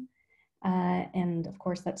time. And of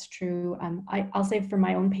course, that's true. I'll say for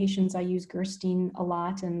my own patients, I use Gerstein a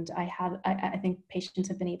lot, and I think patients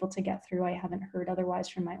have been able to get through. I haven't heard otherwise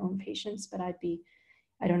from my own patients, but I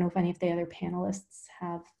don't know if any of the other panelists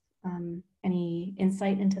have any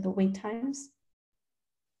insight into the wait times.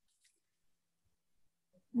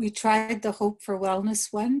 We tried the Hope for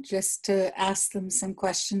Wellness one just to ask them some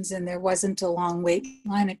questions, and there wasn't a long wait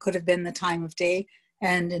line. It could have been the time of day.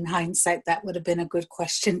 And in hindsight, that would have been a good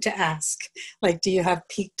question to ask. Like, do you have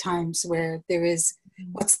peak times where there is,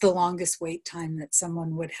 what's the longest wait time that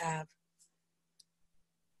someone would have?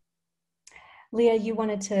 Leah, you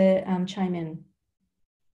wanted to chime in.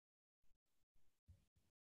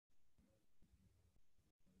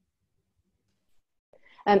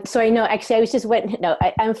 Sorry, no, actually, I was just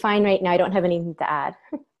I'm fine right now. I don't have anything to add.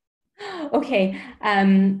 Okay,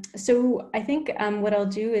 so I think what I'll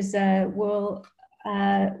do is we'll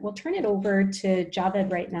turn it over to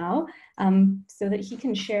Javed right now, so that he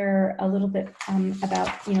can share a little bit about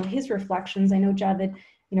his reflections. I know, Javed,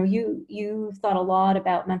 you've thought a lot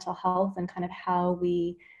about mental health and kind of how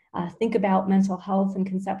we think about mental health and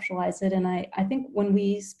conceptualize it. And I think when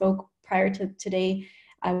we spoke prior to today,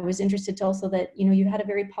 I was interested to also that, you had a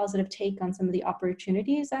very positive take on some of the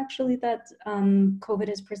opportunities actually that COVID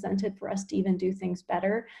has presented for us to even do things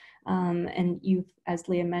better. And you've, as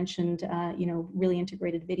Leah mentioned, really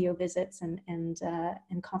integrated video visits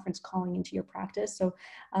and conference calling into your practice. So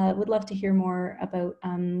would love to hear more about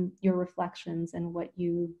your reflections and what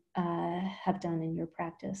you have done in your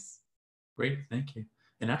practice. Great, thank you.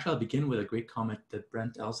 And actually, I'll begin with a great comment that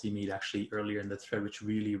Brent Elsey made actually earlier in the thread, which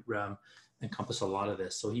really encompass a lot of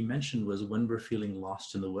this. So he mentioned was when we're feeling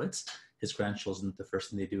lost in the woods, his grandchildren, the first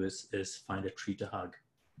thing they do is find a tree to hug.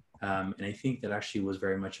 And I think that actually was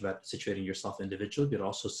very much about situating yourself individually, but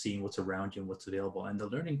also seeing what's around you and what's available. And the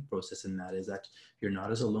learning process in that is that you're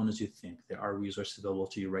not as alone as you think. There are resources available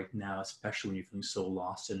to you right now, especially when you're feeling so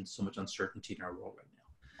lost and so much uncertainty in our world right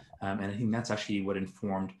And I think that's actually what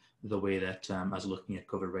informed the way that I was looking at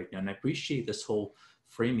COVID right now. And I appreciate this whole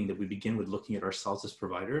framing that we begin with looking at ourselves as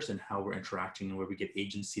providers and how we're interacting and where we get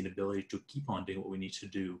agency and ability to keep on doing what we need to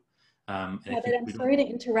do. I'm sorry to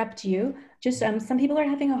interrupt you. Just some people are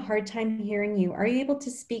having a hard time hearing you. Are you able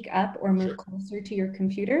to speak up or move closer to your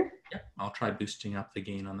computer? Yeah, I'll try boosting up the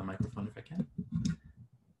gain on the microphone if I can.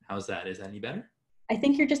 How's that? Is that any better? I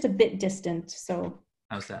think you're just a bit distant, so.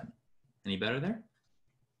 How's that? Any better there?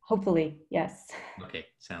 Hopefully, yes. Okay,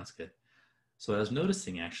 sounds good. So what I was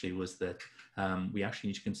noticing actually was that we actually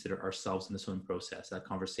need to consider ourselves in this own process. That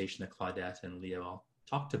conversation that Claudette and Leah all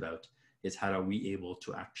talked about is how are we able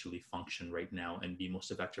to actually function right now and be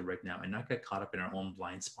most effective right now and not get caught up in our own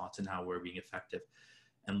blind spots and how we're being effective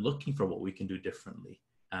and looking for what we can do differently.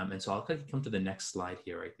 And so I'll come to the next slide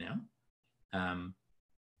here right now.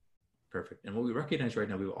 Perfect. And what we recognize right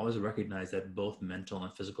now, we've always recognized that both mental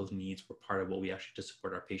and physical needs were part of what we actually to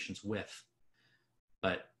support our patients with.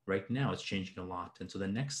 But right now it's changing a lot. And so the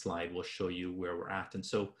next slide will show you where we're at. And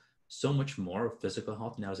so much more of physical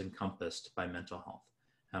health now is encompassed by mental health.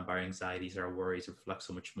 Our anxieties, our worries reflect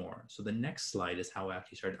so much more. So the next slide is how I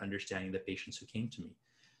actually started understanding the patients who came to me.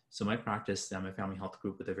 So my practice, I'm a family health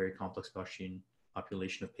group with a very complex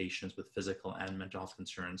population of patients with physical and mental health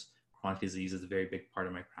concerns. Chronic disease is a very big part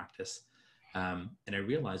of my practice. And I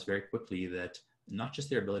realized very quickly that not just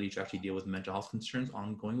their ability to actually deal with mental health concerns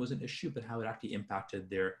ongoing was an issue, but how it actually impacted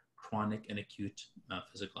their chronic and acute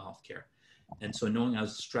physical health care. And so knowing I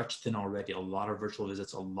was stretched thin already, a lot of virtual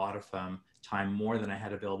visits, a lot of time more than I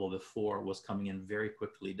had available before was coming in very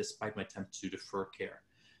quickly, despite my attempt to defer care.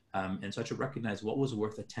 And so I had to recognize what was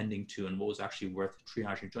worth attending to and what was actually worth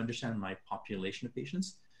triaging to understand my population of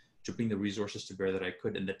patients, to bring the resources to bear that I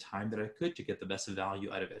could and the time that I could to get the best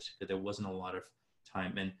value out of it, because there wasn't a lot of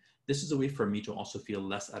time. And this is a way for me to also feel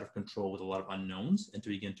less out of control with a lot of unknowns and to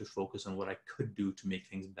begin to focus on what I could do to make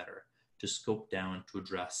things better, to scope down, to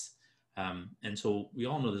address. And so we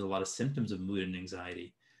all know there's a lot of symptoms of mood and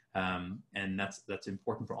anxiety. And that's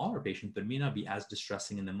important for all our patients, but it may not be as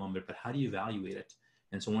distressing in the moment, but how do you evaluate it?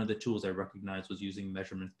 And so one of the tools I recognized was using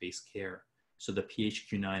measurement-based care. So the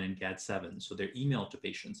PHQ-9 and GAD-7, so they're emailed to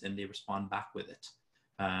patients and they respond back with it.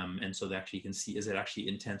 And so they actually can see, is it actually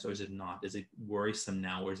intense or is it not? Is it worrisome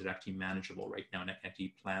now or is it actually manageable right now? And I can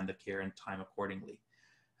actually plan the care and time accordingly.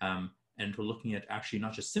 And we're looking at actually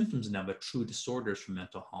not just symptoms now, but true disorders for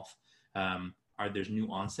mental health. There's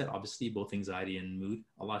new onset, obviously, both anxiety and mood.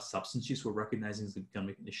 A lot of substance use we're recognizing is going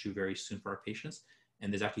to be an issue very soon for our patients.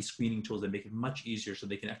 And there's actually screening tools that make it much easier so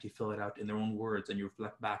they can actually fill it out in their own words and you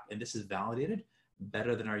reflect back. And this is validated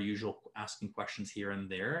better than our usual asking questions here and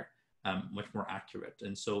there, much more accurate.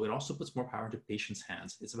 And so it also puts more power into patients'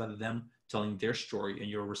 hands. It's about them telling their story and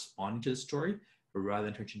you're responding to the story rather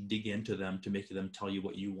than trying to dig into them to make them tell you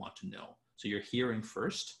what you want to know. So you're hearing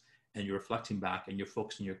first and you're reflecting back and you're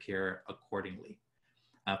focusing your care accordingly.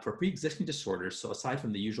 For pre-existing disorders, so aside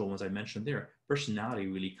from the usual ones I mentioned there, personality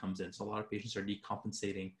really comes in. So a lot of patients are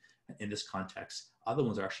decompensating in this context. Other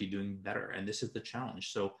ones are actually doing better, and this is the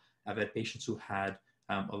challenge. So I've had patients who had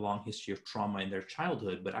a long history of trauma in their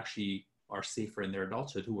childhood, but actually are safer in their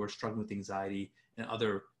adulthood, who are struggling with anxiety and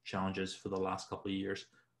other challenges for the last couple of years,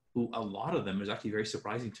 who a lot of them, it was actually very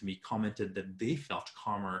surprising to me, commented that they felt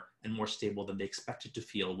calmer and more stable than they expected to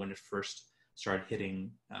feel when it first started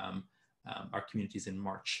hitting our communities in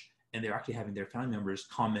March. And they're actually having their family members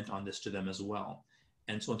comment on this to them as well.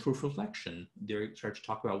 And so through reflection, they start to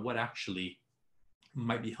talk about what actually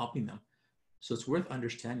might be helping them. So it's worth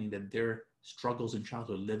understanding that their struggles in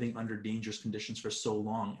childhood, living under dangerous conditions for so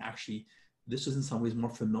long, actually, this is in some ways more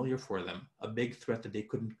familiar for them, a big threat that they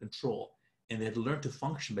couldn't control. And they had learned to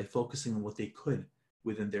function by focusing on what they could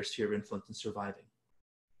within their sphere of influence and surviving.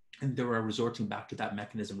 And they are resorting back to that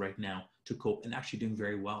mechanism right now to cope and actually doing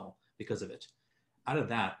very well because of it. Out of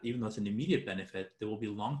that, even though it's an immediate benefit, there will be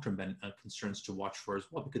long-term concerns to watch for as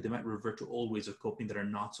well, because they might revert to old ways of coping that are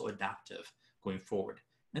not so adaptive going forward.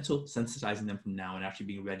 And so sensitizing them from now and actually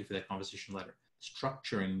being ready for that conversation later,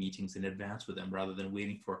 structuring meetings in advance with them rather than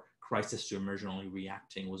waiting for crisis to emerge and only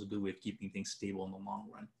reacting was a good way of keeping things stable in the long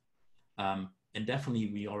run. And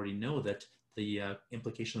definitely, we already know that the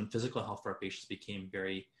implication on physical health for our patients became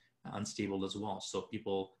very unstable as well. So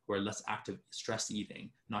people who are less active, stress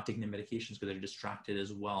eating, not taking their medications because they're distracted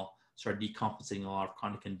as well, start decompensating a lot of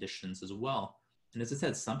chronic conditions as well. And as I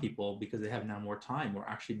said, some people, because they have now more time, are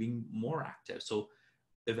actually being more active. So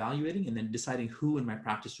evaluating and then deciding who in my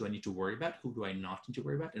practice do I need to worry about, who do I not need to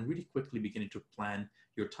worry about, and really quickly beginning to plan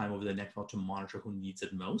your time over the next while to monitor who needs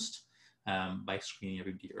it most by screening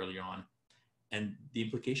everybody early on. and the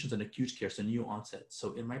implications on acute care, so new onset.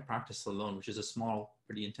 So in my practice alone, which is a small,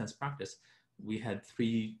 pretty intense practice, we're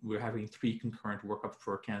having 3 concurrent workups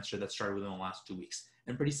for cancer that started within the last 2 weeks,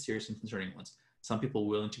 and pretty serious and concerning ones. Some people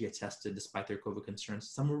willing to get tested despite their COVID concerns.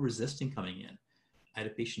 Some were resisting coming in. I had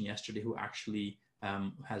a patient yesterday who actually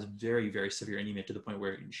has very, very severe anemia to the point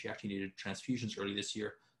where she actually needed transfusions early this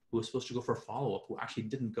year, who was supposed to go for follow-up, who actually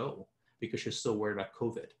didn't go because she was so worried about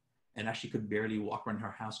COVID, and actually could barely walk around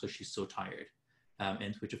her house because she's so tired.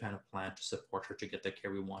 And we have had a plan to support her to get the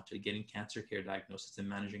care we wanted, getting cancer care diagnosis and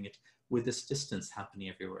managing it with this distance happening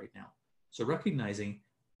everywhere right now. So recognizing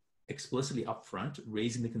explicitly upfront,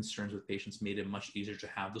 raising the concerns with patients made it much easier to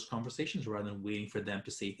have those conversations rather than waiting for them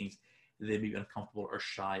to say things they may be uncomfortable or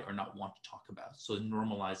shy or not want to talk about. So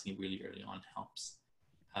normalizing it really early on helps.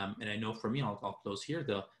 And I know for me, I'll close here,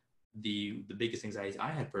 the biggest anxieties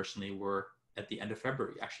I had personally were at the end of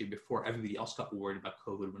February, actually before everybody else got worried about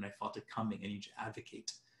COVID, when I felt it coming and need to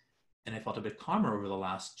advocate. And I felt a bit calmer over the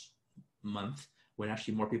last month when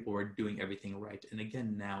actually more people were doing everything right. And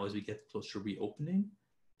again, now as we get closer to reopening,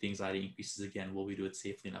 the anxiety increases again. Will we do it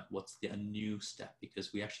safely enough? What's a new step?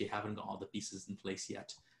 Because we actually haven't got all the pieces in place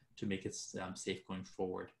yet to make it safe going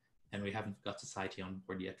forward. And we haven't got society on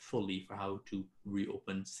board yet fully for how to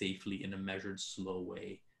reopen safely in a measured, slow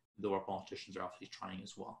way, though our politicians are obviously trying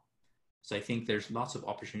as well. So I think there's lots of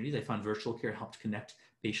opportunities. I found virtual care helped connect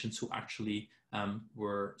patients who actually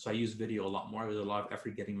so I use video a lot more. There was a lot of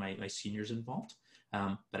effort getting my seniors involved,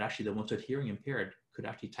 but actually the ones with hearing impaired could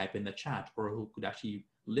actually type in the chat, or who could actually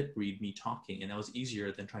lip read me talking, and that was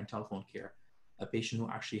easier than trying telephone care. A patient who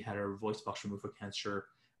actually had her voice box removed for cancer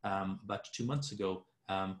about 2 months ago,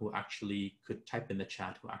 who actually could type in the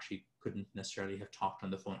chat, who actually couldn't necessarily have talked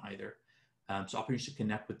on the phone either. So opportunities to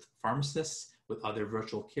connect with pharmacists, with other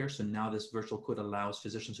virtual care. So now this virtual code allows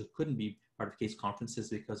physicians who couldn't be part of case conferences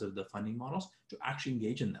because of the funding models to actually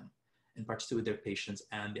engage in them and participate with their patients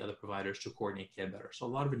and the other providers to coordinate care better. So a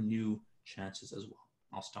lot of new chances as well.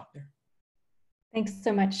 I'll stop there. Thanks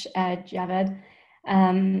so much, Javed.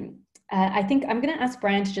 I think I'm going to ask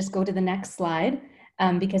Brian to just go to the next slide.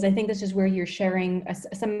 Because I think this is where you're sharing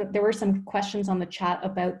there were some questions on the chat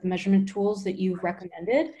about the measurement tools that you've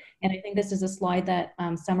recommended. And I think this is a slide that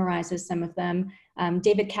summarizes some of them.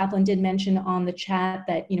 David Kaplan did mention on the chat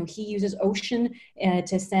that, he uses Ocean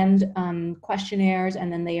to send questionnaires,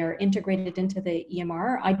 and then they are integrated into the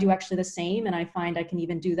EMR. I do actually the same, and I find I can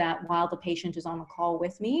even do that while the patient is on the call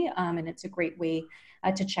with me. And it's a great way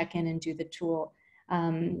to check in and do the tool.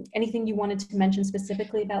 Anything you wanted to mention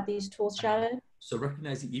specifically about these tools, Javed? So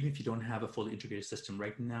recognizing even if you don't have a fully integrated system,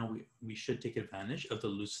 right now we should take advantage of the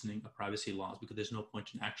loosening of privacy laws, because there's no point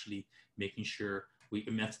in actually making sure we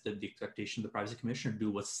met the expectation of the Privacy Commissioner, do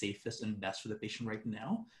what's safest and best for the patient right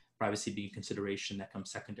now, privacy being a consideration that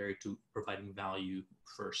comes secondary to providing value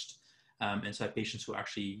first. And so I have patients who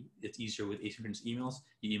actually, it's easier with asynchronous emails.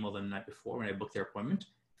 You email them the night before when I book their appointment,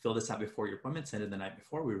 fill this out before your appointment, send it the night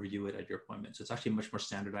before, we review it at your appointment. So it's actually much more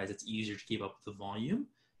standardized. It's easier to keep up with the volume.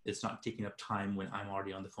 It's not taking up time when I'm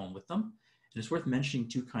already on the phone with them. And it's worth mentioning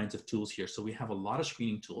 2 kinds of tools here. So we have a lot of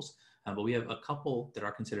screening tools, but we have a couple that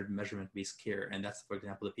are considered measurement-based care. And that's, for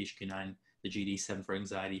example, the PHQ-9, the GD-7 for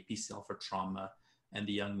anxiety, PCL for trauma, and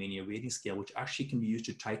the Young Mania Rating Scale, which actually can be used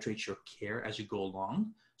to titrate your care as you go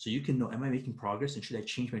along. So you can know, am I making progress, and should I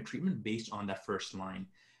change my treatment based on that first line?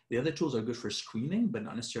 The other tools are good for screening, but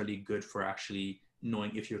not necessarily good for actually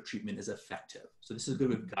knowing if your treatment is effective. So this is good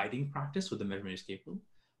with guiding practice with the measurement escape tool.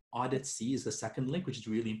 Audit C is the second link, which is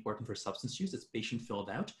really important for substance use. It's patient filled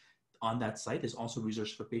out. On that site is also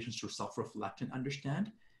resources for patients to self-reflect and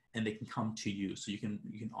understand, and they can come to you. So you can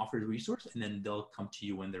offer a resource, and then they'll come to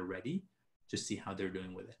you when they're ready to see how they're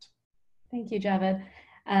doing with it. Thank you, Javed.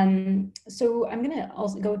 So I'm going to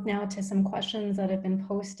also go now to some questions that have been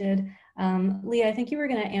posted. Leah, I think you were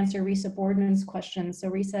going to answer Risa Boardman's question. So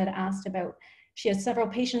Risa had asked about, she has several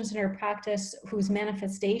patients in her practice whose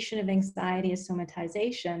manifestation of anxiety is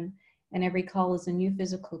somatization, and every call is a new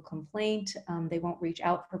physical complaint. They won't reach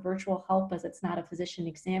out for virtual help as it's not a physician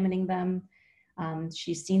examining them.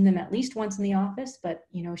 She's seen them at least once in the office, but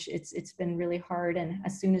it's been really hard. And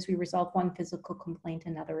as soon as we resolve one physical complaint,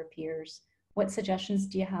 another appears. What suggestions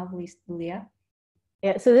do you have, Leah?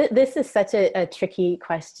 Yeah, so this is such a tricky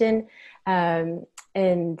question.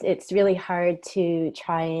 And it's really hard to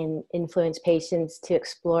try and influence patients to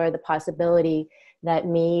explore the possibility that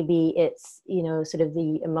maybe it's, sort of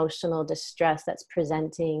the emotional distress that's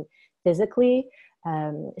presenting physically.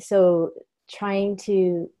 So trying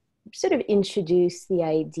to sort of introduce the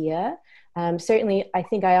idea. Certainly, I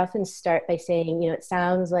think I often start by saying, it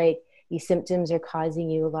sounds like these symptoms are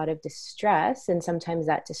causing you a lot of distress, and sometimes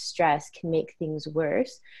that distress can make things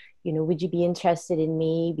worse. You know, would you be interested in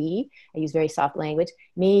maybe, I use very soft language,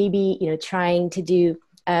 maybe, you know, trying to do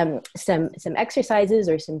some exercises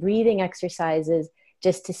or some breathing exercises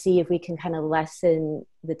just to see if we can kind of lessen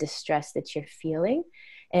the distress that you're feeling.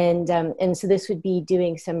 And so this would be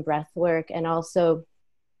doing some breath work, and also,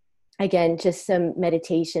 again, just some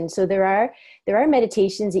meditation. So there are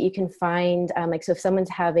meditations that you can find, like, so if someone's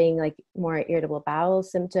having like more irritable bowel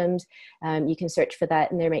symptoms, you can search for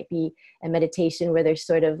that, and there might be a meditation where they're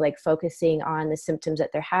sort of like focusing on the symptoms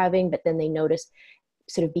that they're having, but then they notice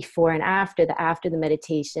sort of before and after the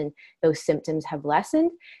meditation, those symptoms have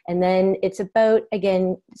lessened. And then it's about,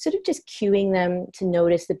 again, sort of just cueing them to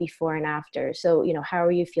notice the before and after. So, you know, how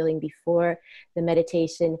are you feeling before the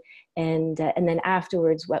meditation? And then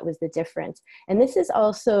afterwards, what was the difference? And this is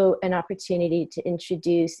also an opportunity to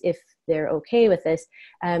introduce, if they're okay with this,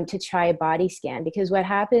 to try a body scan, because what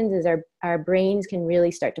happens is our brains can really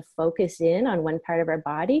start to focus in on one part of our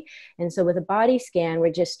body. And so with a body scan,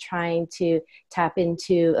 we're just trying to tap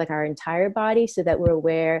into like our entire body so that we're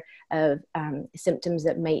aware of symptoms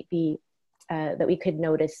that might be that we could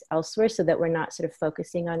notice elsewhere, so that we're not sort of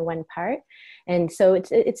focusing on one part. And so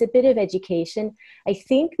it's a bit of education. I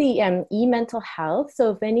think the eMental Health,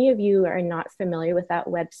 so if any of you are not familiar with that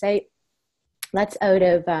website, that's out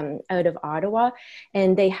of Ottawa,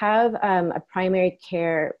 and they have a primary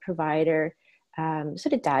care provider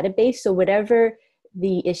sort of database. So whatever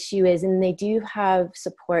the issue is, and they do have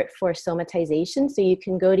support for somatization. So you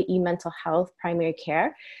can go to eMental Health Primary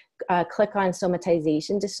Care, click on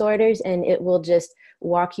somatization disorders, and it will just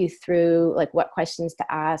walk you through like what questions to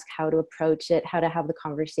ask, how to approach it, how to have the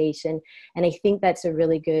conversation. And I think that's a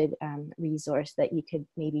really good resource that you could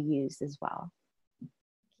maybe use as well.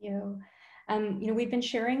 Thank you. You know, we've been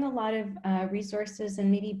sharing a lot of resources, and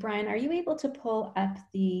maybe Brian, are you able to pull up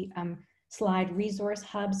the slide resource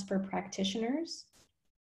hubs for practitioners?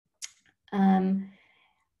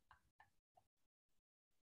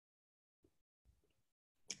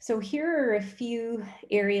 So here are a few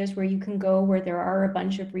areas where you can go where there are a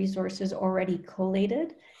bunch of resources already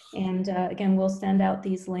collated. And again, we'll send out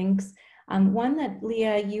these links. One that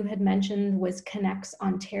Leah, you had mentioned was Connects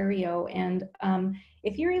Ontario. And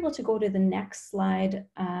if you're able to go to the next slide,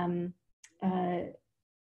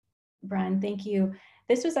 Brian, thank you.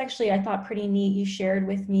 This was actually, I thought, pretty neat. You shared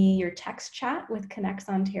with me your text chat with Connects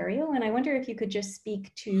Ontario, and I wonder if you could just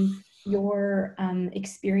speak to your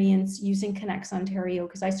experience using Connects Ontario,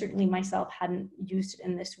 because I certainly myself hadn't used it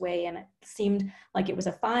in this way, and it seemed like it was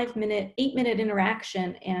a 8-minute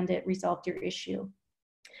interaction, and it resolved your issue.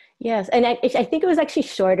 Yes, and I think it was actually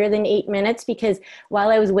shorter than 8 minutes, because while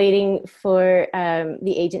I was waiting for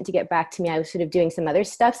the agent to get back to me, I was sort of doing some other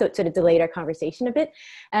stuff, so it sort of delayed our conversation a bit.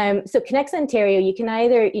 So Connects Ontario, you can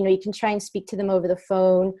either, you can try and speak to them over the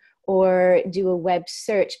phone or do a web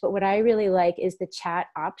search, but what I really like is the chat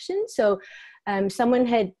option. So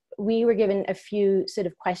we were given a few sort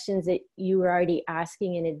of questions that you were already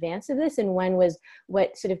asking in advance of this, and one was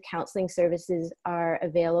what sort of counseling services are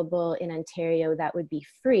available in Ontario that would be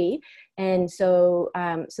free. And so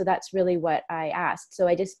that's really what I asked. So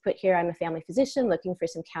I just put here, I'm a family physician looking for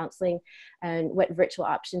some counseling, and what virtual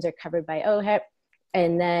options are covered by OHIP.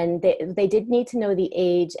 And then they did need to know the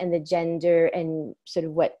age and the gender and sort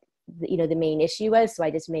of what the main issue was. So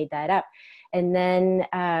I just made that up. And then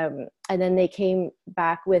they came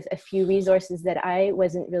back with a few resources that I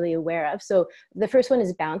wasn't really aware of. So the first one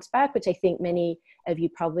is Bounce Back, which I think many of you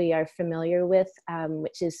probably are familiar with,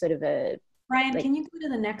 which is sort of a... Brian, can you go to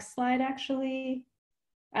the next slide, actually?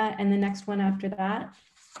 And the next one after that?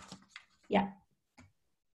 Yeah.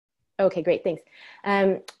 Okay, great, thanks.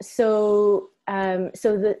 So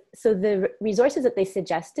the resources that they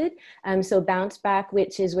suggested, so Bounce Back,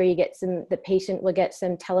 which is where you get the patient will get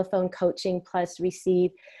some telephone coaching plus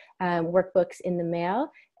receive workbooks in the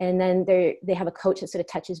mail. And then they have a coach that sort of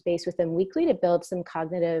touches base with them weekly to build some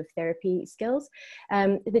cognitive therapy skills.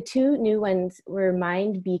 The two new ones were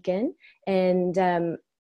Mind Beacon and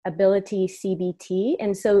Ability CBT.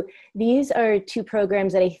 And so these are two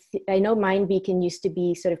programs that I know Mind Beacon used to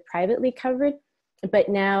be sort of privately covered, but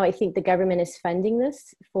now I think the government is funding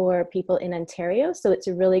this for people in Ontario. So it's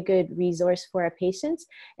a really good resource for our patients,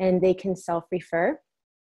 and they can self-refer.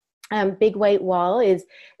 Big White Wall is,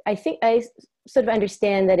 I think I sort of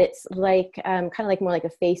understand that it's like kind of like more like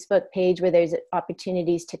a Facebook page where there's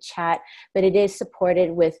opportunities to chat, but it is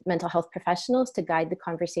supported with mental health professionals to guide the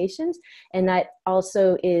conversations. And that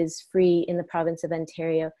also is free in the province of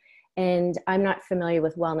Ontario. And I'm not familiar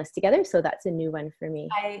with Wellness Together, so that's a new one for me.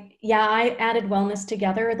 I added Wellness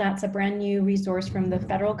Together. That's a brand new resource from the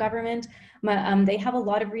federal government. They have a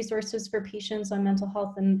lot of resources for patients on mental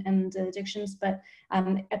health and addictions, but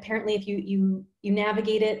apparently if you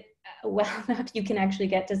navigate it well enough, you can actually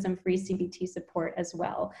get to some free CBT support as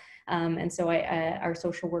well. And so our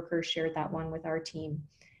social workers shared that one with our team.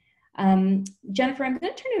 Jennifer, I'm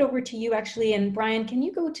going to turn it over to you actually. And Brian, can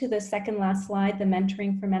you go to the second last slide, the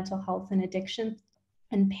mentoring for mental health and addiction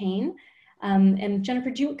and pain? And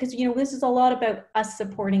Jennifer, because this is a lot about us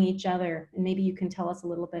supporting each other, and maybe you can tell us a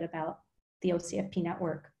little bit about the OCFP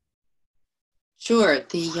network. Sure.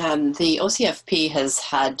 The OCFP has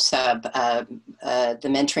had the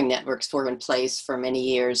mentoring networks were in place for many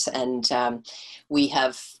years, and we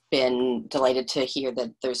have been delighted to hear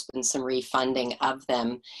that there's been some refunding of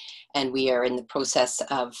them, and we are in the process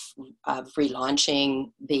of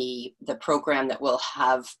relaunching the program that will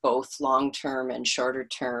have both long-term and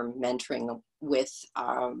shorter-term mentoring with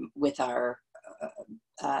our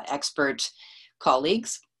expert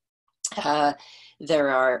colleagues. If I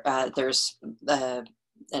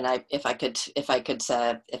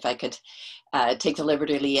could take the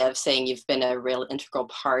liberty of saying you've been a real integral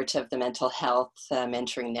part of the mental health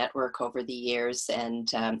mentoring network over the years, and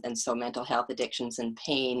so mental health, addictions, and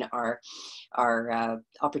pain are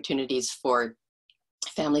opportunities for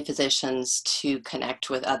family physicians to connect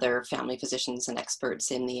with other family physicians and experts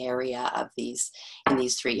in the area of these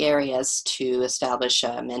three areas to establish a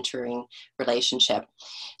mentoring relationship.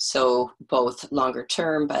 So both longer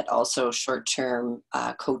term but also short term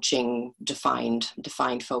coaching defined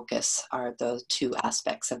focus are the two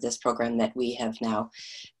aspects of this program that we have now.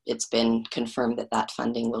 It's been confirmed that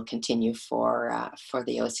funding will continue for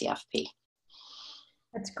the OCFP.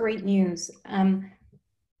 That's great news.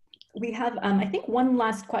 We have, I think, one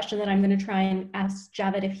last question that I'm going to try and ask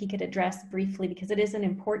Javed if he could address briefly, because it is an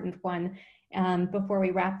important one before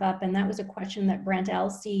we wrap up. And that was a question that Brent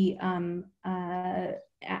Elsey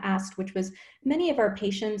asked, which was, many of our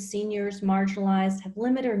patients, seniors, marginalized, have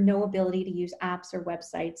limited or no ability to use apps or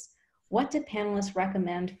websites. What do panelists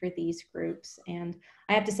recommend for these groups? And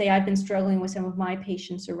I have to say, I've been struggling with some of my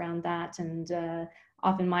patients around that, and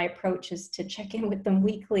often my approach is to check in with them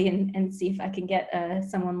weekly and see if I can get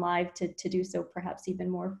someone live to do so perhaps even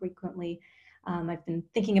more frequently. I've been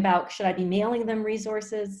thinking about, should I be mailing them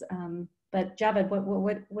resources? But Javed,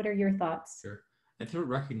 what are your thoughts? Sure. I think we're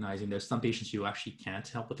recognizing there's some patients who actually can't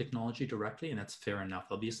help with technology directly, and that's fair enough.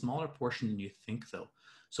 There'll be a smaller portion than you think, though.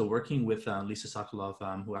 So working with Lisa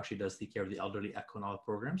Sokolov, who actually does the care of the elderly ECHO and all the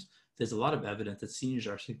programs, there's a lot of evidence that seniors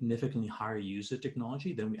are significantly higher users of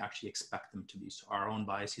technology than we actually expect them to be. So our own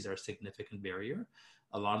biases are a significant barrier.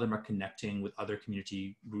 A lot of them are connecting with other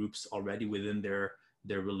community groups already within their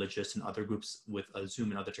religious and other groups with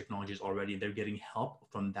Zoom and other technologies already. They're getting help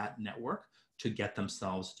from that network to get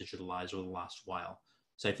themselves digitalized over the last while.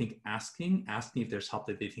 So I think asking if there's help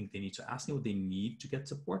that they think they need, so asking what they need to get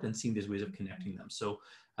support and seeing there's ways of connecting them. So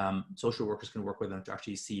social workers can work with them to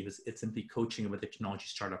actually see if it's simply coaching about the technology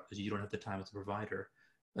startup, because you don't have the time as a provider,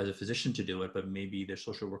 as a physician to do it, but maybe their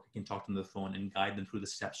social worker can talk to them on the phone and guide them through the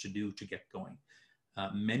steps to do to get going.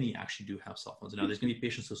 Many actually do have cell phones. Now there's going to be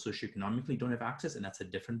patients who socioeconomically don't have access, and that's a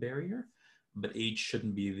different barrier, but age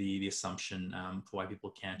shouldn't be the assumption for why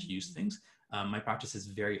people can't use things. My practice is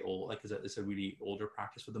very old, like it's a really older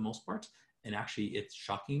practice for the most part. And actually it's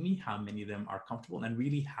shocking me how many of them are comfortable, and I'm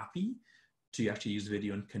really happy to actually use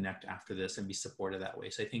video and connect after this and be supported that way.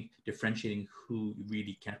 So I think differentiating who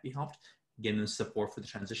really can't be helped, getting them support for the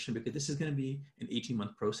transition, because this is going to be an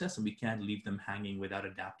 18-month process and we can't leave them hanging without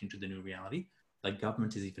adapting to the new reality. Like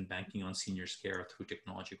government is even banking on seniors care through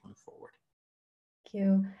technology going forward. Thank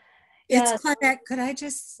you. It's Claudette. Could I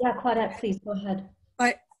just? Yeah, Claudette, please go ahead.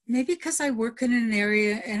 But maybe because I work in an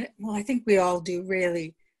area, and well, I think we all do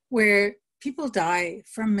really, where people die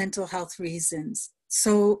from mental health reasons.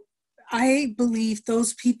 So I believe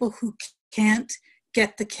those people who can't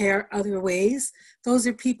get the care other ways, those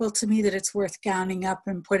are people to me that it's worth gowning up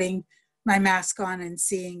and putting my mask on and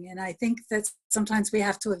seeing. And I think that sometimes we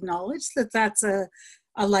have to acknowledge that that's a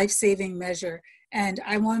life-saving measure. And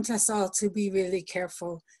I want us all to be really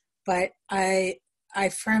careful. But I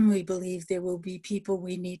firmly believe there will be people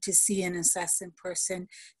we need to see and assess in person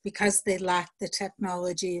because they lack the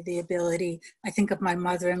technology, the ability. I think of my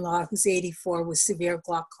mother-in-law who's 84 with severe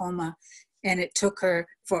glaucoma, and it took her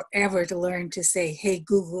forever to learn to say, hey,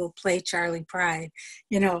 Google, play Charlie Pride.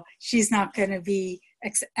 You know, she's not going to be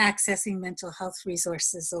accessing mental health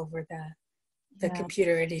resources over the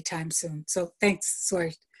computer anytime soon. So thanks.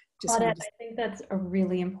 Sorry. Claudette, I think that's a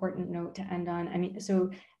really important note to end on. I mean,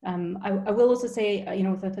 so I will also say, you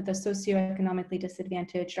know, with the socioeconomically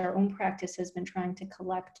disadvantaged, our own practice has been trying to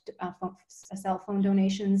collect cell phone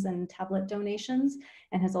donations and tablet donations,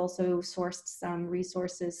 and has also sourced some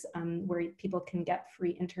resources where people can get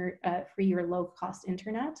free or low-cost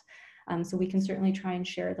internet. So we can certainly try and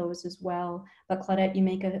share those as well. But Claudette, you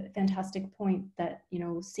make a fantastic point that, you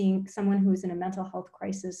know, seeing someone who's in a mental health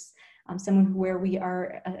crisis, someone where we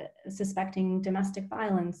are suspecting domestic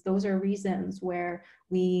violence, those are reasons where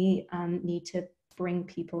we need to bring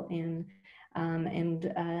people in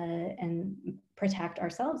and protect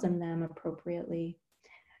ourselves and them appropriately.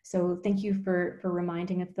 So thank you for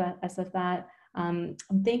reminding us of that.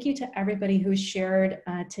 Thank you to everybody who shared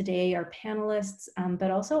today, our panelists,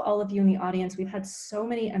 but also all of you in the audience. We've had so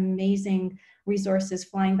many amazing resources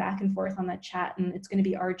flying back and forth on that chat, and it's going to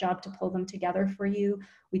be our job to pull them together for you.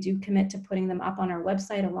 We do commit to putting them up on our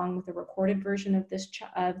website along with a recorded version of this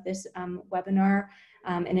webinar.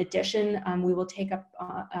 In addition, we will take up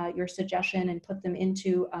your suggestion and put them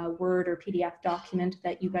into a Word or PDF document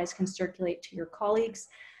that you guys can circulate to your colleagues.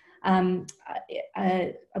 We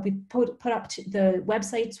put up to the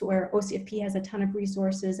websites where OCFP has a ton of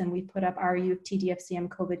resources, and we put up our U of T DFCM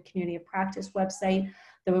COVID Community of Practice website.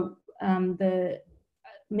 The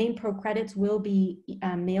main pro credits will be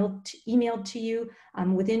emailed to you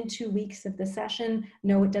within 2 weeks of the session.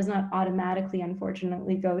 No, it does not automatically,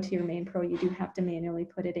 unfortunately, go to your main pro. You do have to manually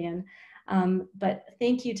put it in. But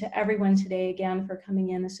thank you to everyone today again for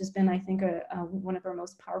coming in. This has been, I think, one of our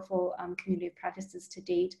most powerful community of practices to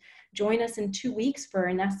date. Join us in 2 weeks for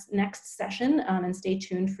our next session, and stay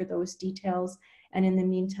tuned for those details. And in the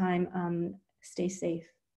meantime, stay safe.